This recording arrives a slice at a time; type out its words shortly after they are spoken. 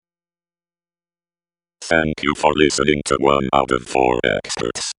Thank you for listening to 1 out of 4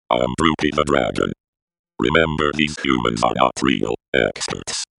 experts. I'm Droopy the Dragon. Remember, these humans are not real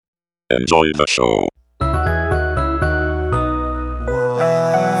experts. Enjoy the show.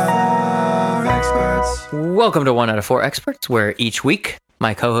 Welcome to 1 out of 4 Experts, where each week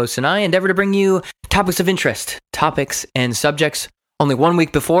my co-hosts and I endeavor to bring you topics of interest, topics and subjects only 1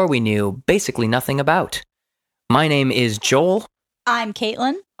 week before we knew basically nothing about. My name is Joel. I'm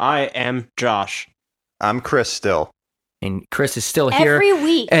Caitlin. I am Josh. I'm Chris still. And Chris is still here. Every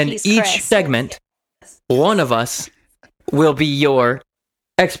week, and he's each Chris. segment, one of us will be your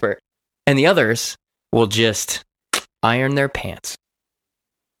expert, and the others will just iron their pants.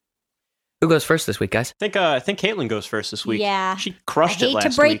 Who goes first this week, guys? I think Caitlin goes first this week. Yeah. She crushed I it hate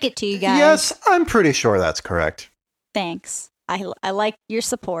last to break week. it to you guys. Yes, I'm pretty sure that's correct. Thanks. I like your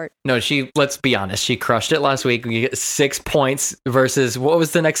support. No, let's be honest, she crushed it last week. We get 6 points versus, what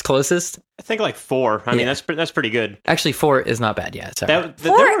was the next closest? I think like 4. I mean, that's pretty good. Actually, 4 is not bad yet. Sorry.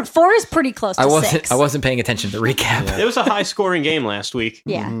 Four is pretty close to 6. I wasn't paying attention to the recap. It was a high-scoring game last week.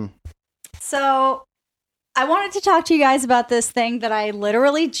 Yeah. Mhm. So I wanted to talk to you guys about this thing that I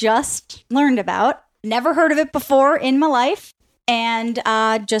literally just learned about. Never heard of it before in my life. And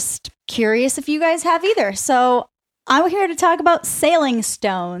just curious if you guys have either. So I'm here to talk about sailing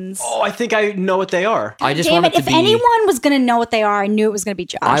stones. Oh, I think I know what they are. I just Damn want it. it to If be... anyone was going to know what they are, I knew it was going to be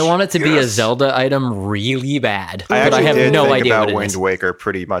Josh. I want it to be a Yes. Zelda item really bad, I but I actually have did no think idea about what it Wind is. Waker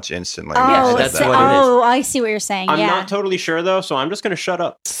pretty much instantly. Oh, when you said that's that. what it is. Oh, I see what you're saying. I'm yeah. not totally sure, though, so I'm just going to shut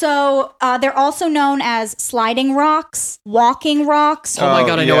up. So they're also known as sliding rocks, walking rocks, Oh my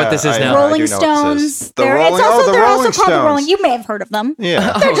God, I know what this is now. Rolling I do know what this is. stones. The They're rolling, they're Rolling also called the rolling. Stones. You may have heard of them.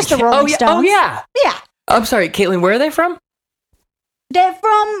 Yeah. They're just the yeah. Rolling yeah. Stones. Oh, yeah. Yeah. I'm sorry, Caitlin, where are they from? They're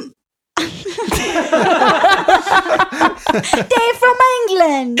from. They're from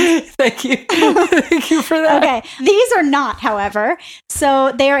England. Thank you. Thank you for that. Okay. These are not, however.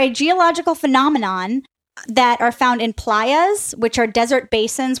 So they are a geological phenomenon that are found in playas, which are desert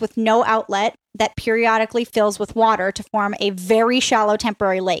basins with no outlet that periodically fills with water to form a very shallow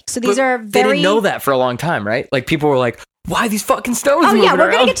temporary lake. So these But are They very. didn't know that for a long time, right? Like, people were like, why are these fucking stones Oh moving yeah, we're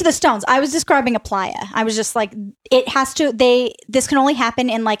around? gonna get to the stones. I was describing a playa. I was just like, it has to. This can only happen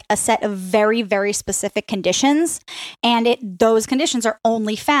in like a set of very, very specific conditions, and those conditions are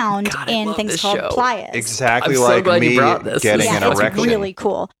only found God, I in love things this called show. playas. Exactly I'm so like glad you me brought this. getting Yeah, an it's erection. really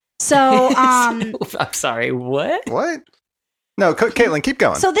cool. So, I'm sorry, what? What? No, Caitlin, keep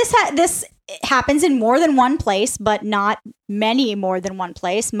going. so this happens in more than one place, but not many more than one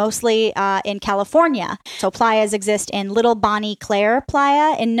place. Mostly in California. So playas exist in Little Bonnie Claire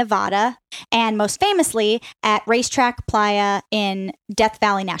Playa in Nevada, and most famously at Racetrack Playa in Death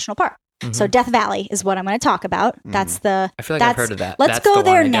Valley National Park. So Death Valley is what I'm going to talk about. That's the. I feel like I've heard of that. Let's That's go the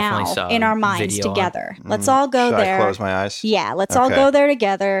there one I definitely now saw in our a minds video on. together. Let's all go Should there. I close my eyes? Yeah, let's all Okay. go there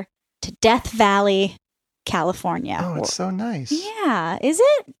together to Death Valley, California. Oh, it's so nice. Yeah, is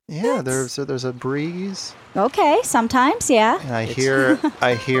it? Yeah, there's a breeze, Okay, sometimes, yeah. and I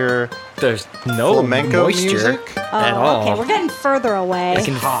hear There's no flamenco moisture music. at Oh, all. okay, we're getting further away. I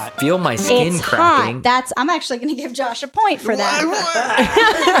can feel my skin It's cracking. hot. I'm actually going to give Josh a point for that.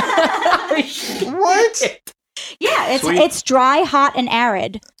 What? Yeah, Sweet. it's dry, hot, and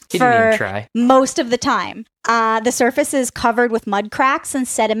arid He didn't even for try. most of the time. The surface is covered with mud cracks and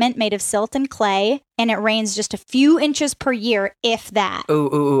sediment made of silt and clay, and it rains just a few inches per year, if that.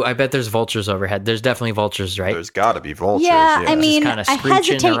 Ooh, I bet there's vultures overhead. There's definitely vultures, right? There's got to be vultures. Yeah, I mean, kinda I screeching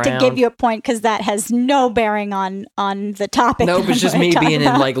hesitate to around. give you a point because that has no bearing on the topic. Nope, that it's just I'm me gonna talk being in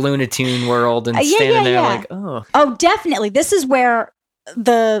about. like Looney Tune world and Yeah, standing yeah, there yeah. like, oh. Oh, definitely. This is where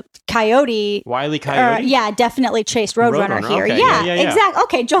the coyote. Wile E. Coyote? Yeah, definitely chased Roadrunner Roadrunner, here. okay, Yeah, yeah. exactly.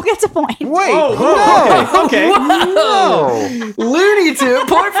 Okay, Joel gets a point. Wait, Oh, okay. no. Looney Tune,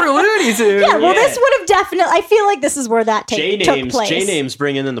 point for Looney Tune. Yeah, well, Yeah. this would have definitely. I feel like this is where that took place. J-Names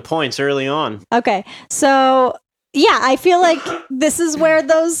bringing in the points early on. Okay, so yeah, I feel like this is where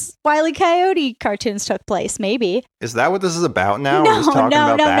those Wile E. Coyote cartoons took place. Maybe. Is that what this is about now? We're No, just talking no,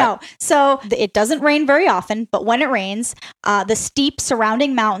 about no, that? no. So it doesn't rain very often, but when it rains, the steep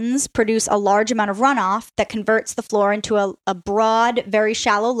surrounding mountains produce a large amount of runoff that converts the floor into a broad, very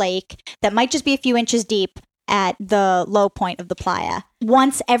shallow lake that might just be a few inches deep at the low point of the playa.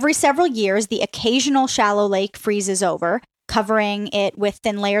 Once every several years, the occasional shallow lake freezes over, covering it with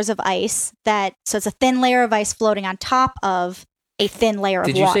thin layers of ice. So it's a thin layer of ice floating on top of a thin layer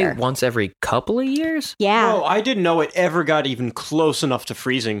Did of you water. say once every couple of years? Yeah. Whoa, I didn't know it ever got even close enough to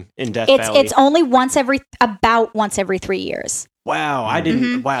freezing in Death Valley. It's only about once every 3 years. Wow, I didn't.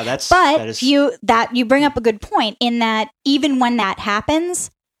 Mhm. Wow, that But is. you bring up a good point in that even when that happens,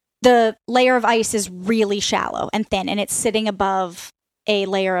 the layer of ice is really shallow and thin, and it's sitting above a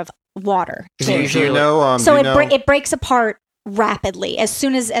layer of water. So too. usually, So it breaks apart rapidly as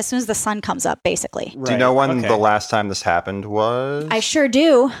soon as the sun comes up, basically. Do you know when the last time this happened was? I sure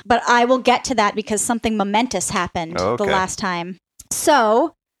do, but I will get to that because something momentous happened the last time.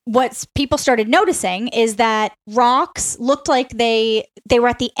 So what people started noticing is that rocks looked like they were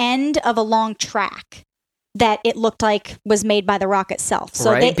at the end of a long track that it looked like was made by the rock itself.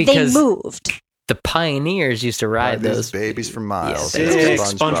 So Right, they moved. the pioneers used to ride these those babies for miles. Yeah, Sick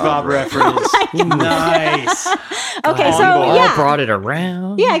SpongeBob reference. Nice. Okay, so All yeah. brought it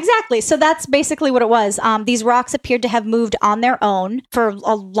around. Yeah, exactly. So that's basically what it was. These rocks appeared to have moved on their own for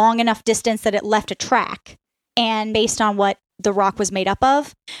a long enough distance that it left a track. And based on what the rock was made up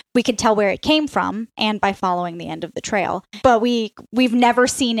of, we could tell where it came from, and by following the end of the trail. But we've never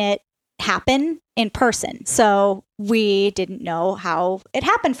seen it happen in person, so we didn't know how it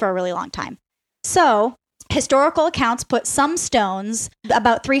happened for a really long time. So historical accounts put some stones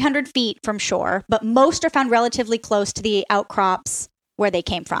about 300 feet from shore, but most are found relatively close to the outcrops where they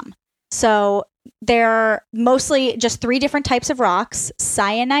came from. So they're mostly just 3 different types of rocks: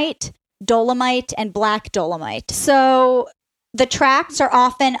 syenite, dolomite, and black dolomite. So the tracks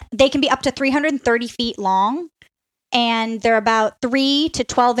they can be up to 330 feet long, and they're about 3 to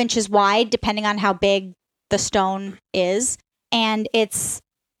 12 inches wide, depending on how big the stone is. And it's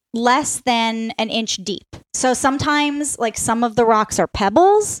less than an inch deep. So sometimes, like, some of the rocks are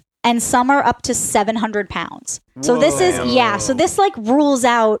pebbles, and some are up to 700 pounds. So this like rules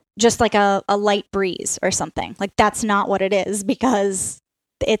out just like a light breeze or something. Like, that's not what it is, because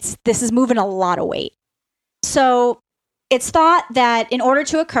this is moving a lot of weight. So it's thought that in order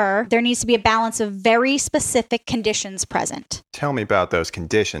to occur, there needs to be a balance of very specific conditions present. Tell me about those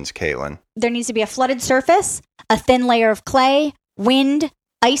conditions, Caitlin. There needs to be a flooded surface, a thin layer of clay, wind,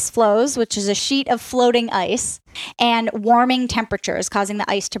 ice flows, which is a sheet of floating ice, and warming temperatures causing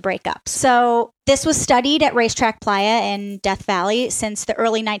the ice to break up. So this was studied at Racetrack Playa in Death Valley since the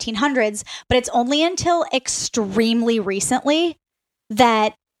early 1900s, but it's only until extremely recently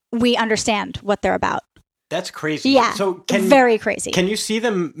that we understand what they're about. That's crazy. Yeah, so very crazy. Can you see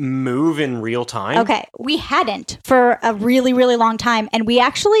them move in real time? Okay, we hadn't for a really, really long time, and we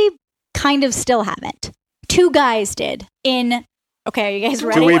actually kind of still haven't. 2 guys did in... Okay, are you guys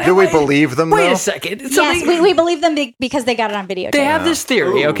ready? Do we believe them, Wait though? a second. Yes, we believe them because they got it on videotape. They have this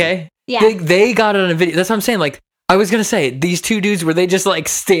theory, okay? Yeah. They got it on a video. That's what I'm saying. Like, I was going to say, these 2 dudes, were they just, like,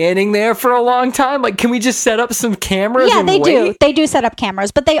 standing there for a long time? Like, can we just set up some cameras? Yeah, and they wait? do. They do set up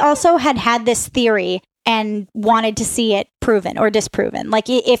cameras, but they also had this theory and wanted to see it proven or disproven. Like,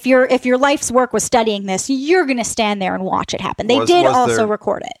 if your life's work was studying this, you're going to stand there and watch it happen. They did also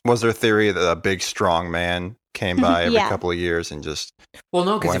record it. Was there theory that a big, strong man came by every couple of years and just... Well,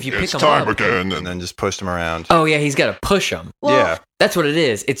 no, because if you pick it's him time up... again, and then just pushed him around. Oh, yeah, he's got to push him. Well, yeah. That's what it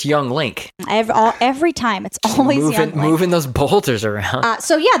is. It's young Link. Every time. It's always young Link. Moving those boulders around.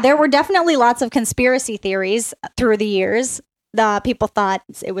 So, yeah, there were definitely lots of conspiracy theories through the years. The people thought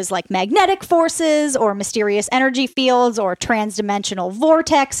it was like magnetic forces or mysterious energy fields or transdimensional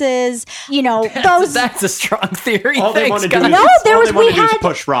vortexes. You know, that's a strong theory. All they want to do is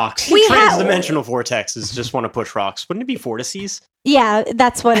push rocks. Transdimensional vortexes just want to push rocks. Wouldn't it be vortices? Yeah,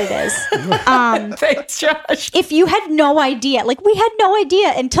 that's what it is. Thanks, Josh. If you had no idea, like, we had no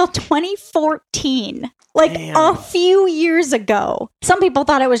idea until 2014. Like, a few years ago. Some people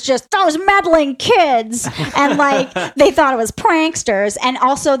thought it was just those meddling kids. And, like, they thought it was pranksters. And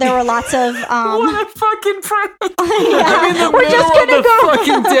also there were lots of... what a fucking prank. Yeah, we're just going to go...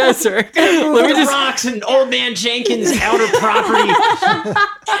 fucking desert. Let me just... rocks and Old Man Jenkins' outer property.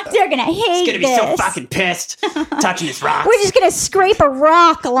 They're going to hate this. He's going to be so fucking pissed touching his rocks. We're just going to scrape a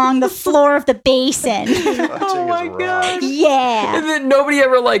rock along the floor of the basin. Oh, my God. Yeah. And then nobody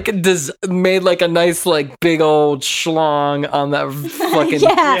ever, like, made, like, a nice, like, big old schlong on that fucking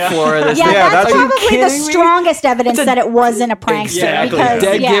floor of this thing. That's probably the strongest evidence that it wasn't a prankster. Exactly. Because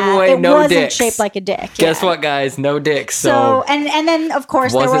Dead giveaway, it no wasn't dicks. shaped like a dick. Guess what, guys? No dicks. So and then of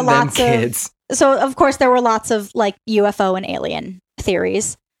course there were lots of kids. So of course there were lots of, like, UFO and alien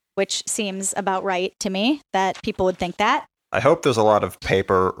theories, which seems about right to me that people would think that. I hope there's a lot of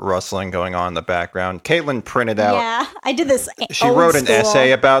paper rustling going on in the background. Caitlin printed out. Yeah, I did this. She wrote an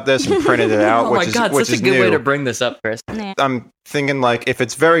essay about this and printed it out, oh which my is God, which such is a good new. way to bring this up, Chris. I'm thinking like if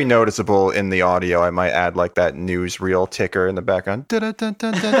it's very noticeable in the audio, I might add like that newsreel ticker in the background. Okay,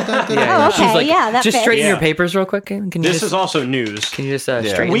 that just fits. Straighten your papers real quick. This is also news. Can you just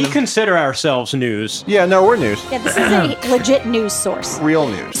straighten We them? consider ourselves news. Yeah, no, we're news. Yeah, this is a legit news source. Real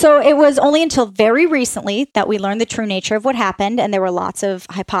news. So it was only until very recently that we learned the true nature of what happened, and there were lots of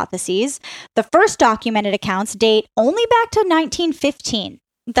hypotheses. The first documented accounts date only back to 1915.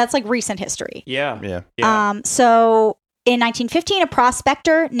 That's like recent history. Yeah. So in 1915, a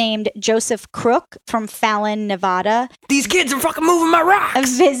prospector named Joseph Crook from Fallon, Nevada. These kids are fucking moving my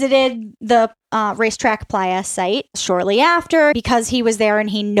rocks. Visited the racetrack playa site shortly after because he was there and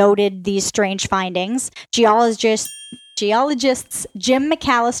he noted these strange findings. Geologists Jim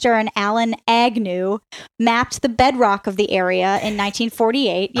McAllister and Alan Agnew mapped the bedrock of the area in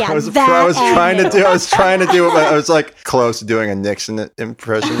 1948. Yeah, I was trying to do it, but I was like close to doing a Nixon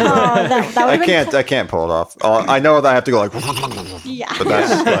impression. But I can't pull it off. I know that I have to go like, yeah, but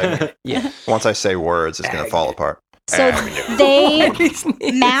that's like, once I say words, it's gonna fall apart. So they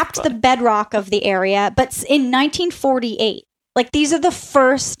mapped the bedrock of the area, but in 1948. Like, these are the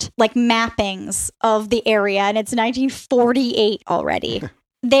first, like, mappings of the area, and it's 1948 already.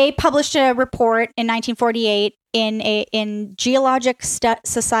 They published a report in 1948 in Geologic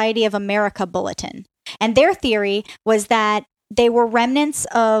Society of America Bulletin. And their theory was that they were remnants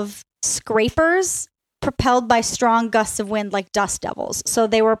of scrapers propelled by strong gusts of wind like dust devils. So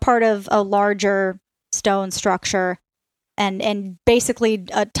they were part of a larger stone structure. And basically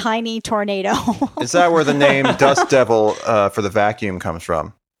a tiny tornado. Is that where the name Dust Devil for the vacuum comes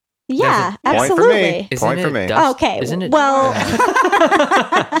from? Yeah, absolutely. Point for me. Dust? Okay. Isn't it well,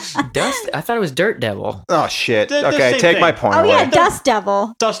 Dust? I thought it was Dirt Devil. Oh shit. The Okay, same take thing. my point oh away. yeah, Dust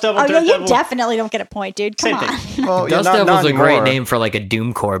Devil. Dust Devil, Oh Dirt yeah, Devil. you definitely don't get a point, dude. Come Same on. thing. Well, Dust not Devil's a great anymore. name for like a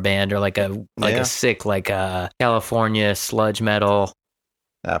doomcore band or like a sick California sludge metal.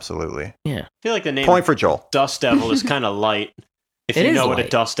 Absolutely. Yeah. I feel like the name Point for Joel. Dust Devil is kind of light. If It you is know what a light.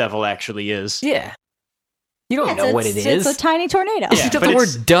 Dust Devil actually is. Yeah. You don't know what it is. It's a tiny tornado. It's just got the word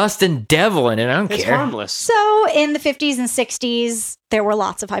dust and devil in it. I don't It's care. harmless. So in the 50s and 60s, there were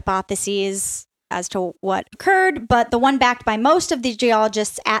lots of hypotheses as to what occurred, but the one backed by most of the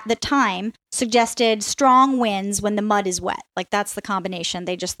geologists at the time suggested strong winds when the mud is wet. Like, that's the combination.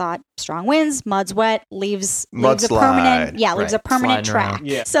 They just thought strong winds, mud's wet, leaves a permanent, leaves a permanent Sliding track. around.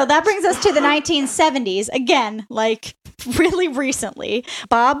 Yeah. So that brings us to the 1970s. Again, like really recently,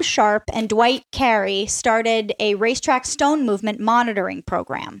 Bob Sharp and Dwight Carey started a racetrack stone movement monitoring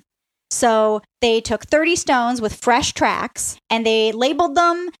program. So they took 30 stones with fresh tracks and they labeled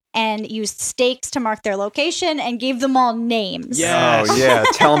them and used stakes to mark their location and gave them all names. Yes. Oh yeah,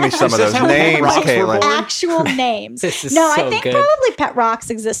 tell me some Is of this those how names, rocks were Caitlin. born? Actual names. This is No, so I think good. probably Pet Rocks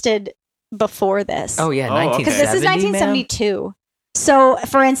existed before this. Oh, yeah. Oh, okay. 'Cause this is 1972. So,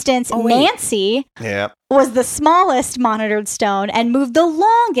 for instance, Nancy Yeah. was the smallest monitored stone and moved the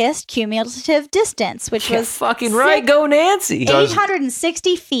longest cumulative distance, which was fucking right. Go Nancy.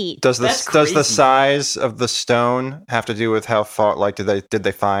 860 feet. Does That's the crazy. size of the stone have to do with how far? Like, did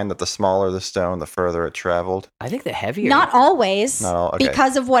they find that the smaller the stone, the further it traveled? I think the heavier. Not always, Not all. Okay.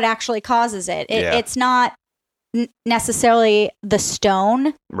 because of what actually causes it. Yeah. It's not necessarily the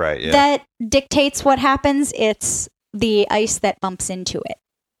stone Right. Yeah. that dictates what happens. It's the ice that bumps into it.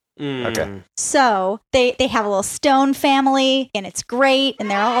 Okay. So they have a little stone family, and it's great, and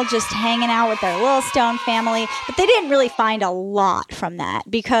they're all just hanging out with their little stone family. But they didn't really find a lot from that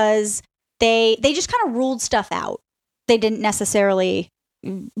because they just kind of ruled stuff out. They didn't necessarily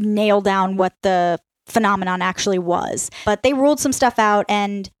nail down what the phenomenon actually was, but they ruled some stuff out,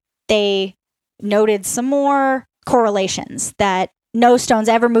 and they noted some more correlations that no stones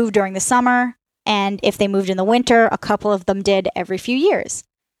ever moved during the summer. And if they moved in the winter, a couple of them did every few years.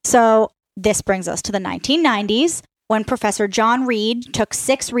 So this brings us to the 1990s, when Professor John Reed took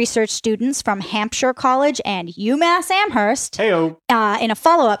 6 research students from Hampshire College and UMass Amherst Heyo. in a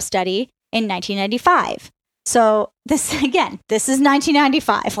follow-up study in 1995. So this is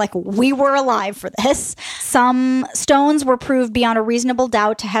 1995. Like, we were alive for this. Some stones were proved beyond a reasonable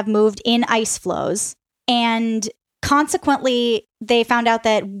doubt to have moved in ice flows. And consequently, they found out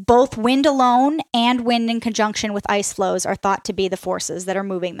that both wind alone and wind in conjunction with ice flows are thought to be the forces that are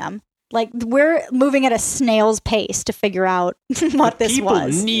moving them. Like, we're moving at a snail's pace to figure out what this People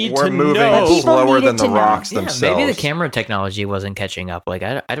was. need We're to moving know. People slower needed than the to know. rocks Yeah, themselves. maybe the camera technology wasn't catching up. Like,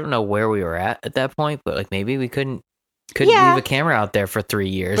 I don't know where we were at that point, but like maybe we couldn't Yeah. leave a camera out there for 3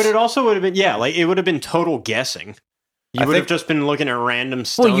 years. But it also would have been, it would have been total guessing. You would have just been looking at random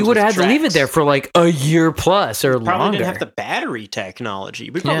stones. Well, you would have had to leave it there for like a year plus or probably longer. Probably didn't have the battery technology.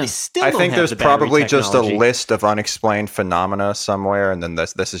 We probably still don't have the battery there's probably just a list of unexplained phenomena somewhere, and then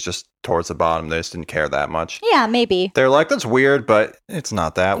this is just towards the bottom. They just didn't care that much. Yeah, maybe. They're like, that's weird, but it's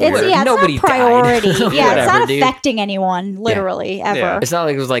not that weird. Yeah, it's Nobody not priority. died. Yeah, it's not affecting anyone, literally, ever. Yeah. It's not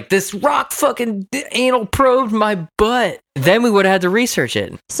like it was like, this rock fucking anal probed my butt. Then we would have had to research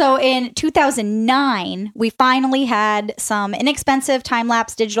it. So in 2009, we finally had some inexpensive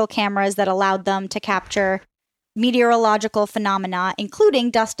time-lapse digital cameras that allowed them to capture meteorological phenomena, including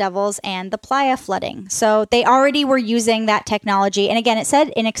dust devils and the playa flooding. So they already were using that technology. And again, it said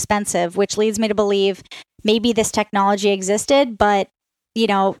inexpensive, which leads me to believe maybe this technology existed, but you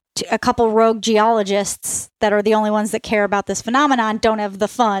know, a couple rogue geologists that are the only ones that care about this phenomenon don't have the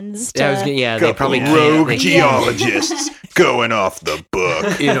funds to... They probably rogue geologists going off the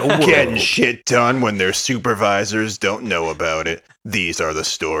book, getting shit done when their supervisors don't know about it. These are the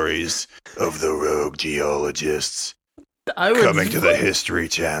stories of the rogue geologists coming to the History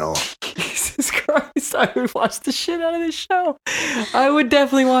Channel. Jesus Christ, I would watch the shit out of this show. I would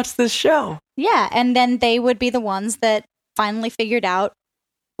definitely watch this show. Yeah, and then they would be the ones that finally figured out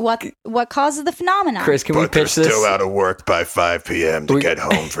what causes the phenomenon. Chris, can we pitch this? They're still out of work by 5 p.m. to get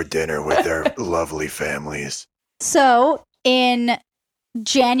home for dinner with their lovely families. So, in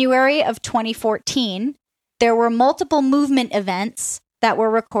January of 2014, there were multiple movement events that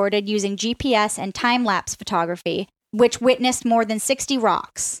were recorded using GPS and time-lapse photography, which witnessed more than 60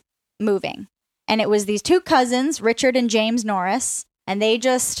 rocks moving. And it was these two cousins, Richard and James Norris, and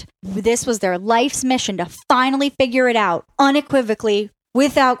this was their life's mission to finally figure it out unequivocally,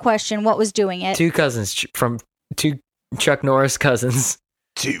 without question, what was doing it. Two cousins from two Chuck Norris cousins.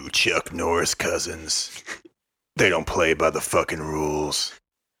 Two Chuck Norris cousins. They don't play by the fucking rules.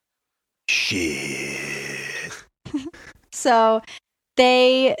 Shit. So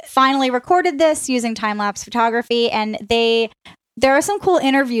they finally recorded this using time-lapse photography, and there are some cool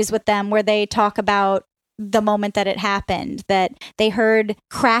interviews with them where they talk about the moment that it happened, that they heard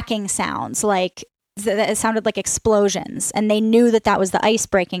cracking sounds, like it sounded like explosions, and they knew that was the ice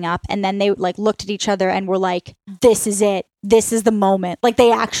breaking up, and then they like looked at each other and were like, this is it, this is the moment. Like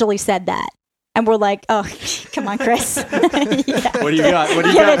they actually said that, and we're like, oh, come on, Chris. Yeah. What do you got?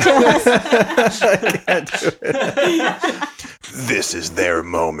 Give it to us. I can't do it. This is their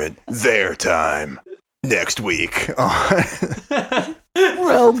moment, their time. Next week on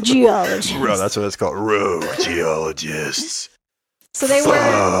Rogue Geologists. That's what it's called. Rogue Geologists. So they were...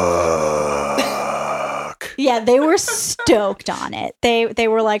 Yeah, they were stoked on it. They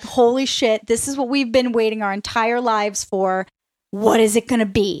were like, holy shit, this is what we've been waiting our entire lives for. What is it going to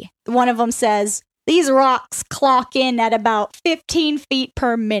be? One of them says, these rocks clock in at about 15 feet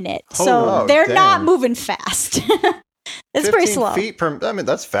per minute. So they're not moving fast. It's pretty slow. 15 feet per... I mean,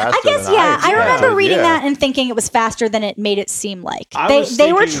 that's faster I guess, I remember reading that and thinking it was faster than it made it seem like.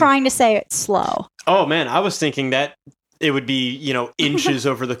 They were trying to say it's slow. Oh, man, I was thinking that it would be, inches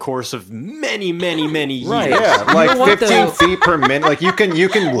over the course of many, many, many years. Right, yeah, like 15 feet per minute. Like, you can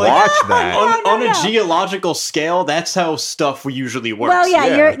watch that. On a geological scale, that's how stuff usually works.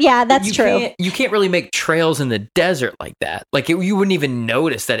 Well, that's true. You can't really make trails in the desert like that. Like, you wouldn't even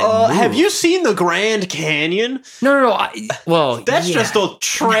notice that it moved. Have you seen the Grand Canyon? No. That's just a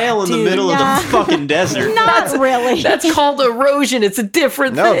trail in the middle of the fucking desert. Not really. That's called erosion. It's a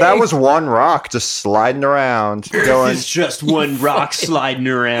different thing. No, that was one rock just sliding around, going... It's just one rock sliding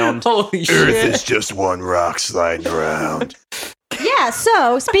around. Holy shit. Earth is just one rock sliding around. Yeah,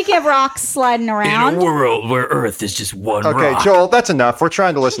 so speaking of rocks sliding around. In a world where Earth is just one rock. Okay, Joel, that's enough. We're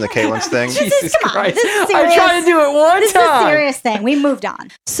trying to listen to Caitlin's thing. Jesus Christ. This is serious. I'm trying to do it one time. This is a serious thing. We moved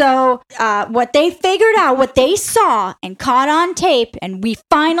on. So what they figured out, what they saw and caught on tape, and we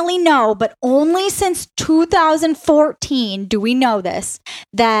finally know, but only since 2014 do we know this,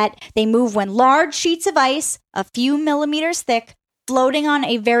 that they move when large sheets of ice, a few millimeters thick, floating on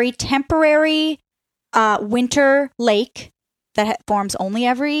a very temporary winter lake that forms only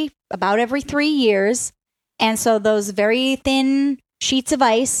about every 3 years. And so those very thin sheets of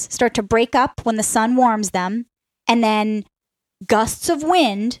ice start to break up when the sun warms them. And then gusts of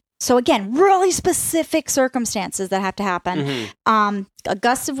wind. So again, really specific circumstances that have to happen. Mm-hmm. A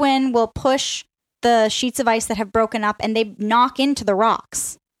gust of wind will push the sheets of ice that have broken up, and they knock into the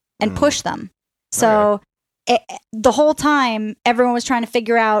rocks and push them. So the whole time, everyone was trying to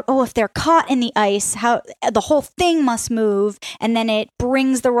figure out, if they're caught in the ice, how the whole thing must move, and then it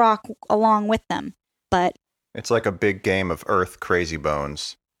brings the rock along with them. But it's like a big game of Earth Crazy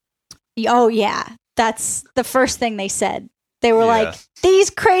Bones. Oh, yeah. That's the first thing they said. They were like, these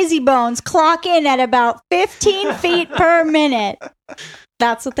crazy bones clock in at about 15 feet per minute.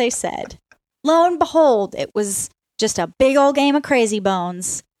 That's what they said. Lo and behold, it was just a big old game of Crazy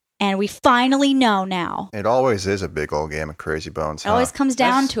Bones. And we finally know now. It always is a big old game of Crazy Bones. It always comes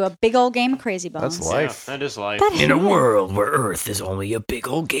down to a big old game of Crazy Bones. That's life. Yeah, that is life. In a world where Earth is only a big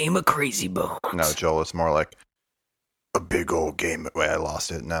old game of Crazy Bones. No, Joel, it's more like a big old game. Wait, I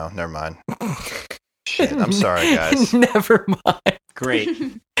lost it. No, never mind. Shit, I'm sorry, guys. Never mind. Great.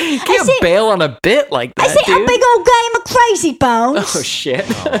 You can't bail on a bit like that, I say dude. a big old game of Crazy Bones. Oh, shit.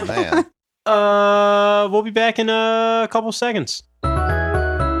 Oh, man. We'll be back in a couple seconds.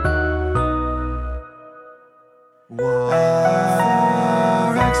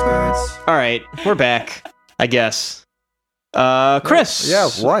 All right, we're back, I guess. Chris. Yeah,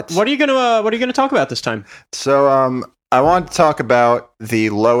 what? What are you gonna talk about this time? So, I want to talk about the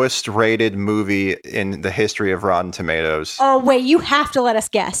lowest rated movie in the history of Rotten Tomatoes. Oh, wait, you have to let us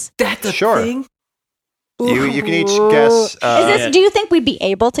guess. That's a Sure. thing? You can each guess. Do you think we'd be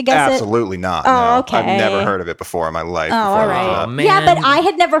able to guess it? Absolutely not. Oh, no. okay. I've never heard of it before in my life. Oh, before all I right. looked it up. Man. Yeah, but I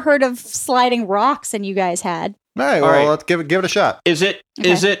had never heard of sliding rocks, and you guys had. All right, All well, right. let's give it a shot. Is it?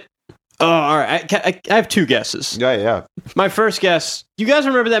 Oh, all right. I have two guesses. Yeah. My first guess. You guys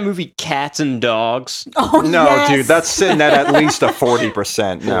remember that movie Cats and Dogs? Oh, No, yes. dude, that's sitting at least a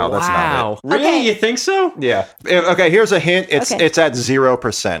 40%. No, that's not Wow. Really? Okay. You think so? it. Yeah. Okay, here's a hint. It's Okay. it's at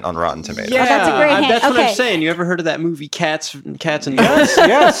 0% on Rotten Tomatoes. Yeah, that's a great hint. That's what Okay. I'm saying. You ever heard of that movie Cats and Dogs?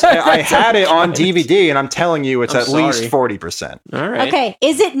 Yes, I had it on DVD, and I'm telling you, it's I'm at least sorry. 40%. All right. Okay,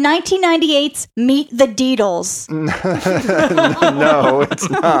 is it 1998's Meet the Deedles? No, it's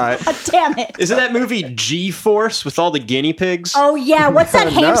not. Oh, damn it. Is it that movie G-Force with all the guinea pigs? Oh, yeah, what's that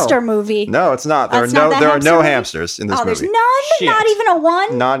No. hamster movie? No, it's not. There That's not that are hamster no movie? hamsters in this Oh, there's movie. none? Shit. Not even a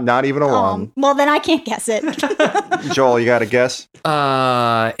one? Not even a one. Well, then I can't guess it. Joel, you got a guess?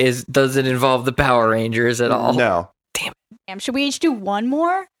 Does it involve the Power Rangers at all? No. Damn, should we each do one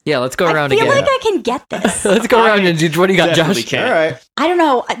more? Yeah, let's go around I feel again. like I can get this. Let's go around and do what do you got, Definitely Josh? can. All right. I don't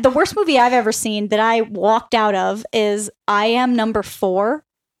know. The worst movie I've ever seen that I walked out of is I Am Number 4.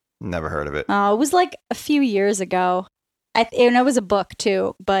 Never heard of it. It was like a few years ago. And it was a book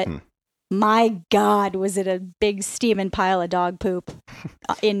too, but my God, was it a big steaming pile of dog poop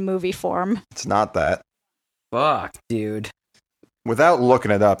in movie form. It's not that. Fuck, dude. Without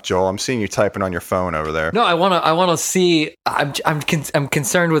looking it up, Joel, I'm seeing you typing on your phone over there. No, I wanna see. I'm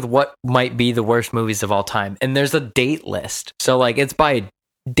concerned with what might be the worst movies of all time, and there's a date list. So like, it's by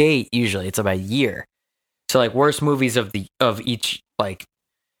date usually. It's about a year. So like, worst movies of each like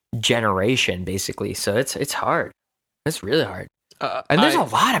generation, basically. So it's hard. It's really hard. And there's a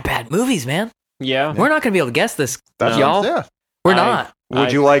lot of bad movies, man. Yeah. We're not gonna be able to guess this, That's y'all. Yeah. We're not.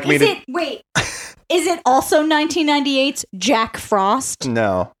 Would you like me to? Wait, is it also 1998's Jack Frost?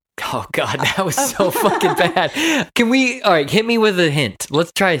 No. Oh God, that was so fucking bad. Can we? All right, hit me with a hint.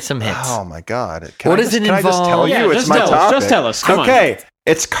 Let's try some hints. Oh my God. What does it Can I just involve? tell Yeah, you? just It's my tell us. topic. Just tell us. Come on. Okay.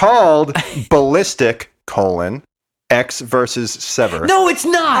 It's called Ballistic: X versus Sever. No, it's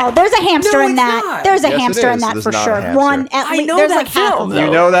not. Oh, there's a hamster No, in it's that. not. There's a Yes, it hamster in is. that There's for not a sure. hamster. One at I least. know There's that like half film, of You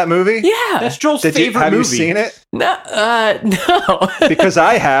them. know that movie? Yeah. That's Joel's Have favorite you movie. seen it? No. Because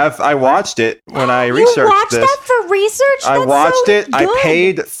I have. I watched it when I You researched watched this. that for research? I That's watched so it. I good.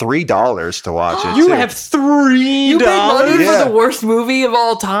 paid $3 to watch it. You too. have $3. You paid money Yeah. for the worst movie of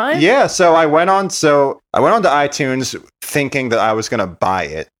all time? Yeah, so I went on to iTunes thinking that I was going to buy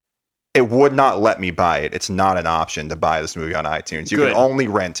it. It would not let me buy it. It's not an option to buy this movie on iTunes. You Good. can only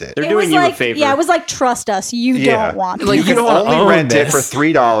rent it. They're It doing was you like, a favor. Yeah, it was like, trust us. You Yeah. don't want Like, you to. you can don't wanna only own rent it for this.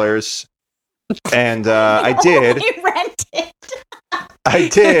 $3, and I did. You rent it. I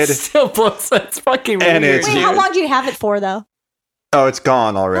did. It still blows. That's fucking And weird. it's- Wait, how long do you have it for, though? Oh, it's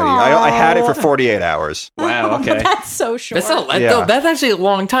gone already. I had it for Oh. 48 hours. Wow, okay. That's so short. That's not. Yeah. That's actually a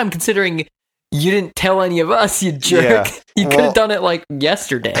long time considering you didn't tell any of us. You jerk. Yeah. You could Well- have done it like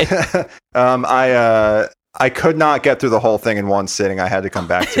yesterday. I could not get through the whole thing in one sitting. I had to come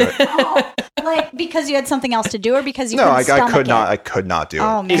back to it. Oh, like because you had something else to do, or because you No, I couldn't could stomach not. it? I could not do it.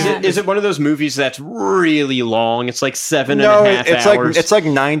 Oh man, Is it one of those movies that's really long? It's like 7 No, and a half it's hours. like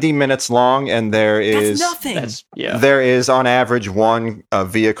 90 minutes long, and there is That's nothing. That's, yeah. there is on average one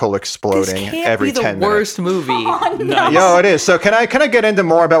vehicle This exploding can't every be the 10 minutes. worst movie. Oh, no. Nice. Yo, it is. So can I get into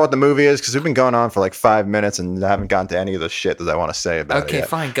more about what the movie is? Because we've been going on for like 5 minutes and I haven't gotten to any of the shit that I want to say about it Okay, yet.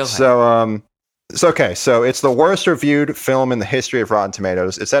 fine. Go ahead. So it's the worst reviewed film in the history of Rotten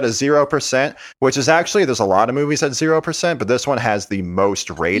Tomatoes. It's at a 0%, which is actually, there's a lot of movies at 0%, but this one has the most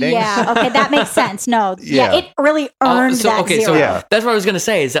rating. Yeah, okay, that makes sense. No, yeah, Yeah. it really earned that zero. So Yeah. that's what I was gonna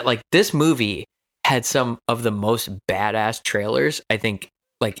say is that like this movie had some of the most badass trailers, I think,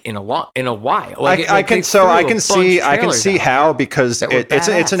 like in a while. Like, I can see how, because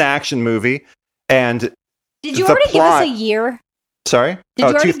it's an action movie, and did you already give us a year? Sorry,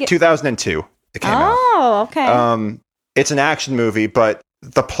 2002. It came out. Oh, okay. It's an action movie, but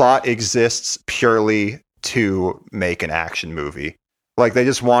the plot exists purely to make an action movie. Like, they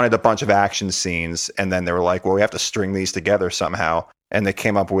just wanted a bunch of action scenes, and then they were like, well, we have to string these together somehow. And they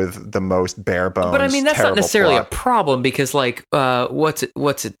came up with the most bare bones. But I mean, that's not necessarily plot. a problem, because like, what's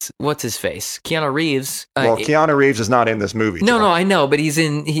his face? Keanu Reeves. Keanu Reeves is not in this movie. No, I know, but he's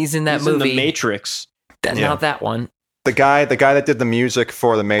in that movie. In The Matrix. Not that one. The guy that did the music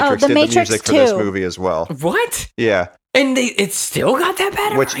for The Matrix did Matrix the music 2. for this movie as well. What? Yeah. And it's still got that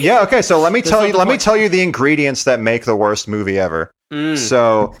bad. Okay. So let me tell you the ingredients that make the worst movie ever.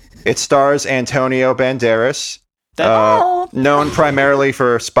 So it stars Antonio Banderas, known primarily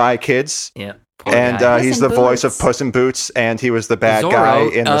for Spy Kids. Yeah. And he's the voice of Puss in Boots, and he was the bad guy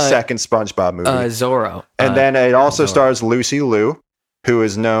in the second SpongeBob movie. Zorro. And then it also stars Lucy Liu, who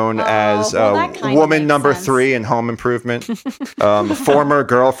is known as woman number 3 in Home Improvement, former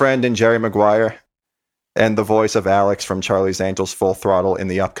girlfriend in Jerry Maguire, and the voice of Alex from Charlie's Angels Full Throttle in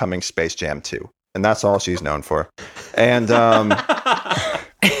the upcoming Space Jam 2. And that's all she's known for. And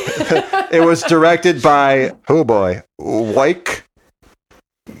it was directed by, Waik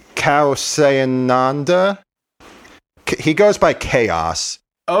Kausayananda. He goes by Chaos.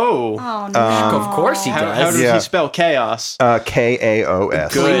 Oh no. Of course he does. How does he spell chaos?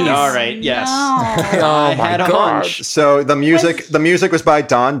 Kaos. Good. All right. Yes. No. Oh my god. So the music was by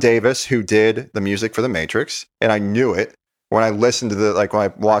Don Davis, who did the music for The Matrix, and I knew it when I listened to when I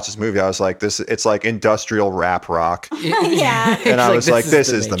watched this movie. I was like, it's like industrial rap rock. Yeah. And I was like, this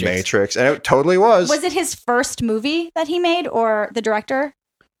is The Matrix, and it totally was. Was it his first movie that he made, or the director?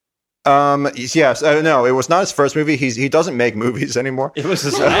 Yes. No, it was not his first movie. He doesn't make movies anymore. It was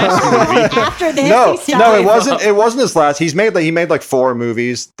his last movie. After this, no, it wasn't. It wasn't his last. He made like 4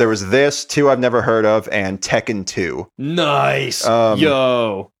 movies. There was this, 2 I've never heard of, and Tekken 2. Nice.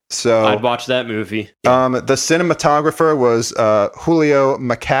 So I'd watch that movie. The cinematographer was Julio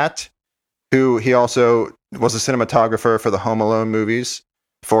Macat, who he also was a cinematographer for the Home Alone movies,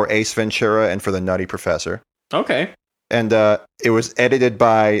 for Ace Ventura, and for The Nutty Professor. Okay. And it was edited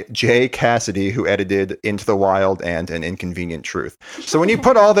by Jay Cassidy, who edited Into the Wild and An Inconvenient Truth. So when you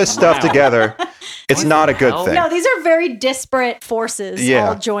put all this stuff together, it's not a good thing. No, these are very disparate forces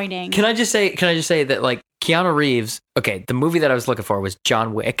all joining. Can I just say that, like, Keanu Reeves, okay, the movie that I was looking for was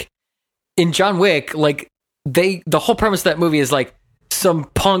John Wick. In John Wick, like, the whole premise of that movie is like some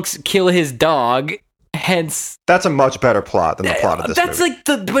punks kill his dog. Hence, that's a much better plot than the plot of this movie.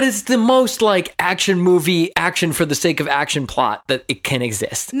 But it's the most like action movie, action for the sake of action plot that it can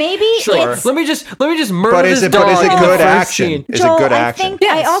exist. Maybe sure. It's, let me just murder this dog. But is it good action? Is it good action?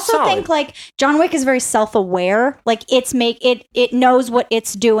 I also think like John Wick is very self-aware. Like it knows what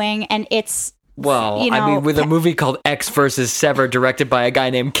it's doing, and it's. Well, I mean, with a movie called X vs. Sever, directed by a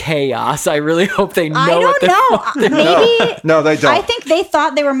guy named Chaos, I really hope they know. I don't know. Maybe no, they don't. I think they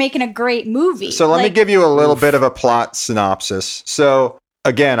thought they were making a great movie. So let me give you a little bit of a plot synopsis. So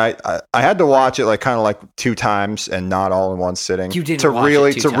again, I had to watch it like kind of like 2 times and not all in one sitting. You didn't watch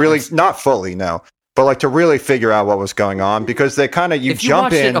it 2 times. Really not fully, no. But like to really figure out what was going on, because they kind of if you jump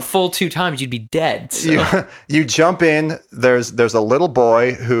watched in it a full 2 times, you'd be dead. So. You jump in. There's a little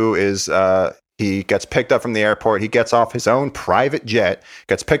boy who is he gets picked up from the airport. He gets off his own private jet,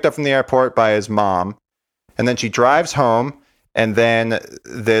 gets picked up from the airport by his mom, and then she drives home. And then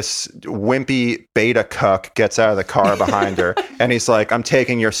this wimpy beta cuck gets out of the car behind her, and he's like, "I'm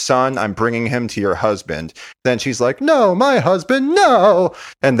taking your son. I'm bringing him to your husband." Then she's like, "No, my husband, no!"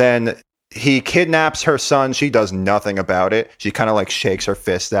 And then he kidnaps her son. She does nothing about it. She kind of like shakes her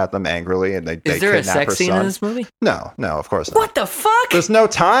fist at them angrily, and they kidnap her son. Is there a sex scene in this movie? No, of course not. What the fuck? There's no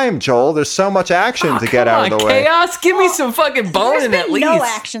time, Joel. There's so much action to get out of the way. Chaos, give me some fucking boning at least. No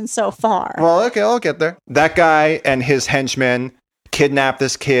action so far. Well, okay, I'll get there. That guy and his henchmen kidnap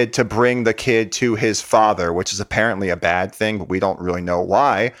this kid to bring the kid to his father, which is apparently a bad thing, but we don't really know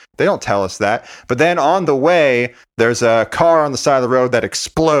why. They don't tell us that. But then on the way, there's a car on the side of the road that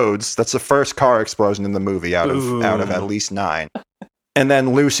explodes. That's the first car explosion in the movie out of at least 9. And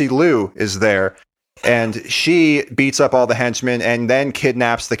then Lucy Liu is there, and she beats up all the henchmen and then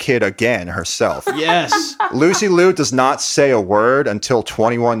kidnaps the kid again herself. Yes. Lucy Liu does not say a word until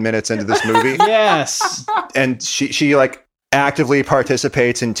 21 minutes into this movie. Yes. And she like actively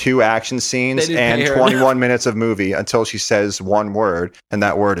participates in 2 action scenes and 21 minutes of movie until she says one word, and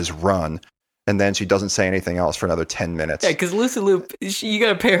that word is run. And then she doesn't say anything else for another 10 minutes. Yeah, because Lucy Liu, you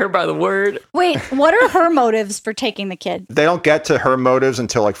got to pay her by the word. Wait, what are her motives for taking the kid? They don't get to her motives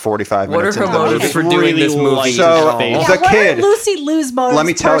until like 45 minutes. What are her motives for doing this movie? So the kid, what are Lucy Liu's motives? Let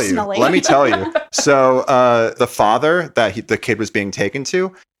me tell you. So the father that the kid was being taken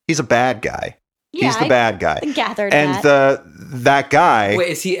to, he's a bad guy. Yeah, he's the bad guy. Gathered and that guy.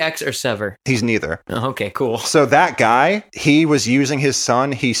 Wait, is he X or Sever? He's neither. Oh, okay, cool. So that guy, he was using his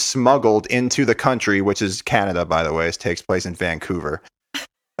son. He smuggled into the country, which is Canada, by the way. It takes place in Vancouver.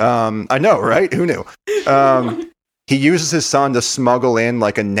 I know, right? Who knew? He uses his son to smuggle in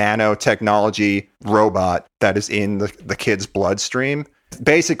like a nanotechnology robot that is in the kid's bloodstream.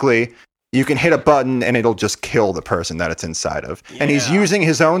 Basically, you can hit a button and it'll just kill the person that it's inside of. Yeah. And he's using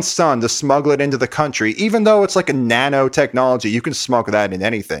his own son to smuggle it into the country, even though it's like a nanotechnology. You can smuggle that in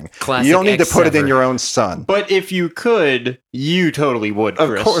anything. Classic you don't need to put it in your own son. But if you could, you totally would,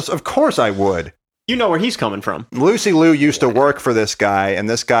 Chris. Of course I would. You know where he's coming from. Lucy Liu used to work for this guy, and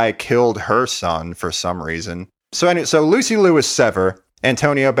this guy killed her son for some reason. So Lucy Liu is Sever.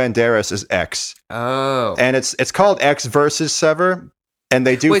 Antonio Banderas is X. Oh. And it's called X versus Sever. And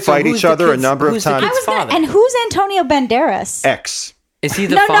they do fight each other a number of times. And who's Antonio Banderas? X. Is he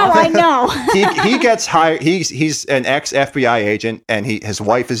the father? No, I know. he gets hired. He's an ex-FBI agent, and his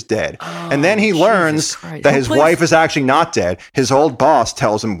wife is dead. And then he learns that his wife is actually not dead. His old boss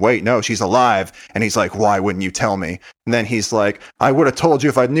tells him, "Wait, no, she's alive." And he's like, "Why wouldn't you tell me?" And then he's like, "I would have told you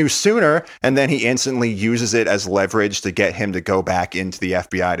if I knew sooner." And then he instantly uses it as leverage to get him to go back into the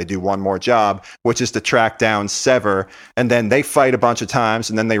FBI to do one more job, which is to track down Sever. And then they fight a bunch of times,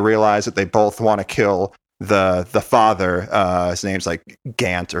 and then they realize that they both want to kill the father. His name's like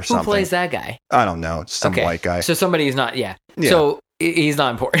Gant or something. Who plays that guy? I don't know. Some white guy. So somebody who's not. Yeah. So he's not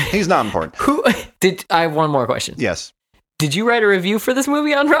important. He's not important. I have one more question. Yes. Did you write a review for this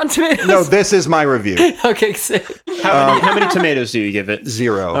movie on Rotten Tomatoes? No, this is my review. Okay. So, how many tomatoes do you give it?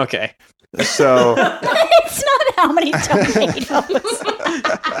 0. Okay. So it's not how many tomatoes.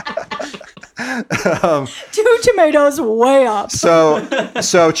 2 tomatoes way up.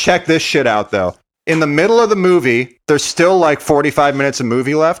 So check this shit out though. In the middle of the movie, there's still like 45 minutes of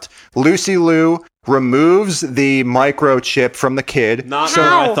movie left. Lucy Liu removes the microchip from the kid. Not where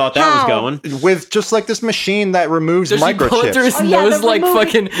I thought that was going. With just like this machine that removes microchips. She pull it through his nose like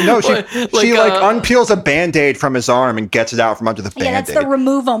fucking... No, she unpeels a Band-Aid from his arm and gets it out from under the Band-Aid. Yeah, that's the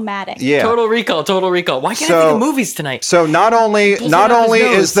remove-o-matic. Yeah. Total Recall. Why can't I think of movies tonight? So not only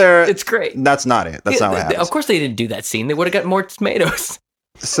is there... It's great. That's not it. That's not what happens. Of course they didn't do that scene. They would have got more tomatoes.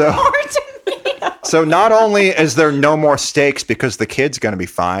 So not only is there no more stakes because the kid's going to be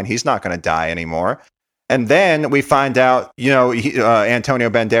fine, he's not going to die anymore. And then we find out, Antonio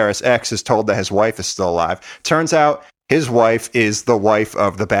Banderas X is told that his wife is still alive. Turns out his wife is the wife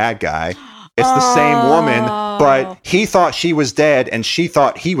of the bad guy. It's the same woman, but he thought she was dead and she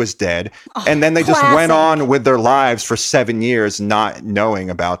thought he was dead. And then they just went on with their lives for 7 years not knowing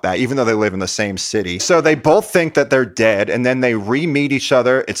about that, even though they live in the same city. So they both think that they're dead and then they re-meet each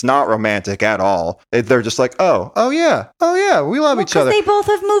other. It's not romantic at all. They're just like, oh yeah, we love each other. Because they both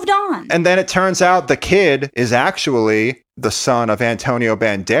have moved on. And then it turns out the kid is actually the son of Antonio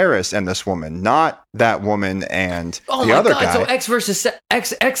Banderas and this woman, not that woman and the other guy. So X versus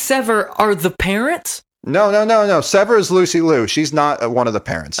X Sever are the parents? No. Sever is Lucy Liu. She's not one of the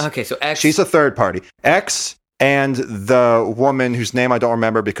parents. Okay, so X. She's a third party. X and the woman whose name I don't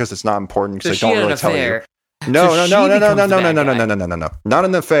remember because it's not important because I don't really tell you. No. Not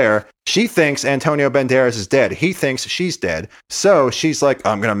an affair. She thinks Antonio Banderas is dead. He thinks she's dead. So she's like,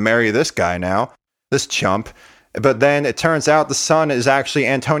 I'm going to marry this guy now, this chump. But then it turns out the son is actually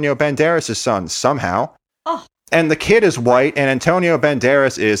Antonio Banderas' son somehow. Oh. And the kid is white, and Antonio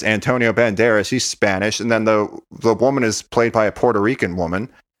Banderas is Antonio Banderas. He's Spanish. And then the woman is played by a Puerto Rican woman,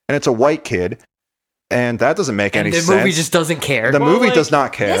 and it's a white kid. And that doesn't make any sense. The movie just doesn't care. The movie does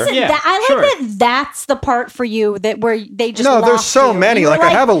not care. Listen, I like that's the part for you where they just there's so many. Like I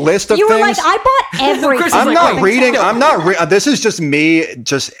have a list of things. You were like, I bought everything. I'm not reading. I'm not. This is just me,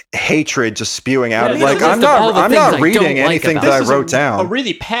 just hatred, just spewing out. Like I'm not reading anything that I wrote down. A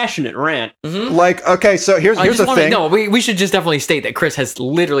really passionate rant. Mm-hmm. Like okay, so here's the thing. No, we should just definitely state that Chris has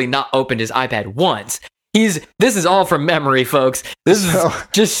literally not opened his iPad once. This is all from memory, folks. This is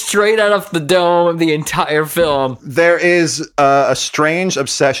just straight out of the dome of the entire film. There is a strange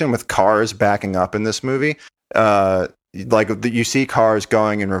obsession with cars backing up in this movie. You see cars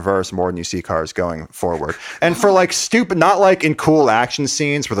going in reverse more than you see cars going forward. And for like stupid, not like in cool action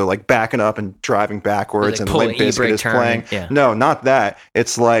scenes where they're like backing up and driving backwards and Limp Bizkit is playing. Yeah. No, not that.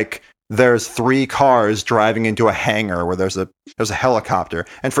 It's like there's 3 cars driving into a hangar where there's a helicopter,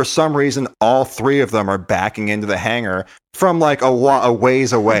 and for some reason all 3 of them are backing into the hangar from like a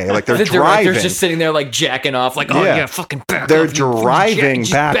ways away. Like they're driving. They're just sitting there like jacking off, like, oh yeah, fucking back They're up, driving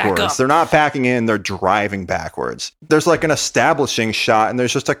backwards. Back they're not backing in, they're driving backwards. There's like an establishing shot and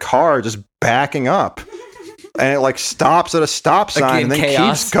there's just a car just backing up. And it like stops at a stop sign and then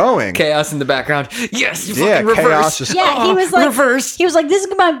keeps going. Chaos in the background. Yes, you fucking reverse. Chaos just, he was like, reverse. He was like, this is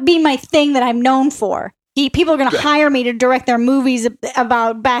going to be my thing that I'm known for. People are going to hire me to direct their movies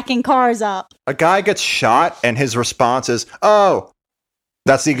about backing cars up. A guy gets shot and his response is, "Oh,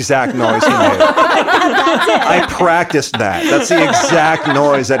 that's the exact noise he made." I practiced that. That's the exact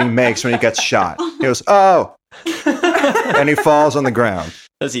noise that he makes when he gets shot. He goes, "Oh," and he falls on the ground.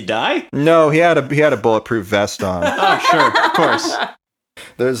 Does he die? No, he had a bulletproof vest on. Oh, sure, of course.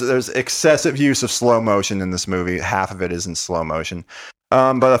 There's excessive use of slow motion in this movie. Half of it is in slow motion.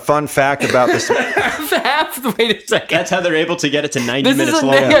 But a fun fact about this... Wait a second. That's how they're able to get it to 90 minutes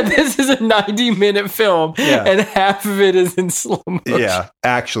long. Yeah, this is a 90-minute film, and half of it is in slow motion. Yeah,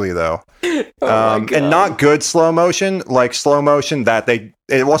 actually, though. And not good slow motion, like slow motion that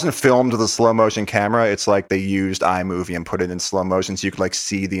it wasn't filmed with a slow motion camera. It's like they used iMovie and put it in slow motion so you could like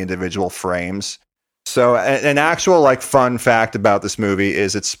see the individual frames. So an actual like fun fact about this movie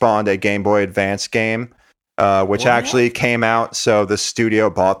is it spawned a Game Boy Advance game, which actually came out. So the studio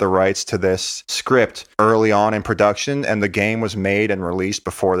bought the rights to this script early on in production, and the game was made and released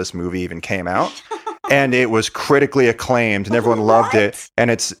before this movie even came out. And it was critically acclaimed, and everyone loved it. And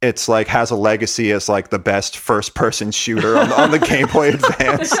it's like has a legacy as like the best first-person shooter on the Game Boy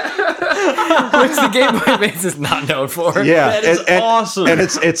Advance, which the Game Boy Advance is not known for. Yeah, that is awesome. And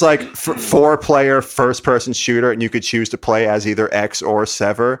it's like 4-player first-person shooter, and you could choose to play as either X or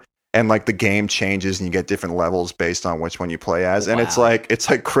Sever. And like the game changes, and you get different levels based on which one you play as. And it's like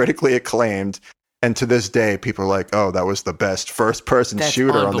critically acclaimed. And to this day, people are like, "Oh, that was the best first-person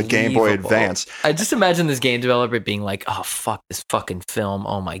shooter on the Game Boy Advance." I just imagine this game developer being like, "Oh, fuck this fucking film!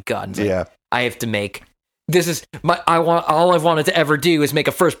 Oh my god!" Like, I have to make. This is all I've wanted to ever do is make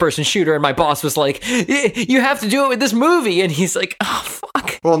a first-person shooter, and my boss was like, "You have to do it with this movie," and he's like, "Oh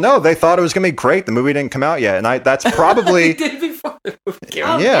fuck." Well, no, they thought it was gonna be great. The movie didn't come out yet, and that's probably. They did before the movie came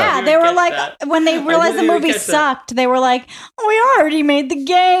out. out. Yeah, they were like, when they realized the movie sucked, they were like, "We already made the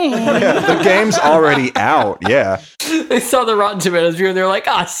game." Yeah, the game's already out. Yeah. They saw the Rotten Tomatoes review, and they were like,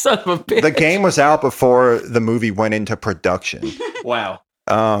 "Ah, son of a bitch." The game was out before the movie went into production. Wow.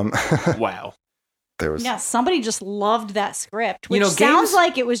 Wow. Somebody just loved that script, which sounds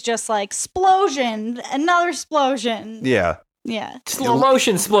like it was just like explosion, another explosion. Yeah. Yeah. Slow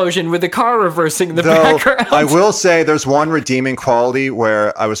motion explosion with the car reversing in the background. I will say there's one redeeming quality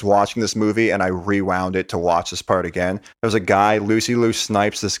where I was watching this movie and I rewound it to watch this part again. There's a guy, Lucy Liu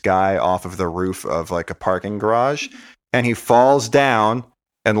snipes this guy off of the roof of like a parking garage, and he falls down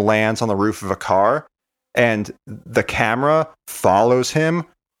and lands on the roof of a car, and the camera follows him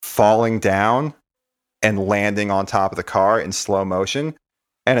falling down and landing on top of the car in slow motion.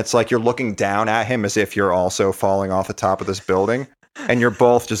 And it's like you're looking down at him as if you're also falling off the top of this building. And you're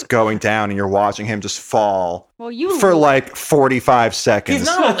both just going down and you're watching him just fall for like 45 seconds.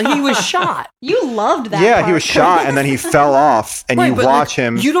 He was shot. You loved that. Yeah, he was shot and then he fell off and you watch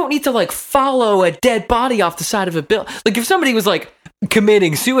him. You don't need to like follow a dead body off the side of a building. Like if somebody was like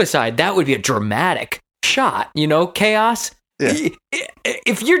committing suicide, that would be a dramatic shot, Chaos. Yeah.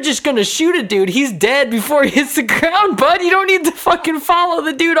 If you're just gonna shoot a dude, he's dead before he hits the ground, bud. You don't need to fucking follow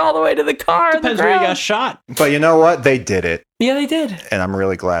the dude all the way to the car. Depends where he got shot. But you know what? They did it. Yeah, they did. And I'm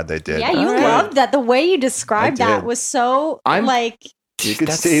really glad they did. Yeah, you loved that. The way you described that was so you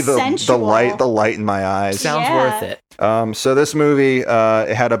could see the light in my eyes. Sounds worth it. So this movie,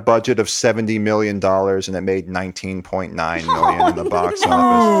 it had a budget of $70 million and it made $19.9 million in the box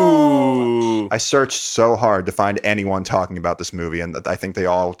office. I searched so hard to find anyone talking about this movie, and I think they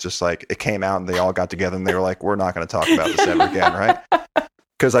all just like, it came out and they all got together and they were like, "We're not going to talk about this ever again," right?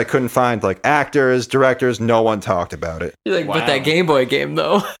 Because I couldn't find like actors, directors, no one talked about it. You're like, but that Game Boy game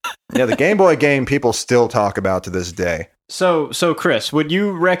though. Yeah, the Game Boy game people still talk about to this day. So Chris, would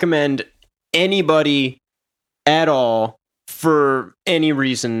you recommend anybody at all for any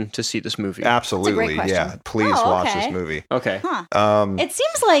reason to see this movie? Absolutely, yeah. Please watch this movie. Okay. Huh. It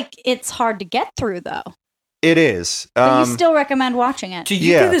seems like it's hard to get through though. It is. But you still recommend watching it. Do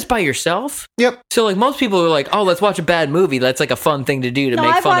you Yeah. do this by yourself? Yep. So like most people are like, oh, let's watch a bad movie. That's like a fun thing to do to make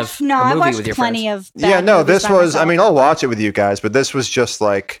I've fun watched, of a I've movie watched with your plenty friends. of bad Yeah, no, movies this by was, I myself. mean, I'll watch it with you guys, but this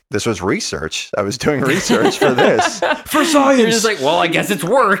was research. I was doing research for this. For science. You're just like, well, I guess it's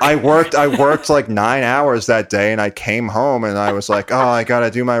work. I worked like 9 hours that day, and I came home and I was like, oh, I got to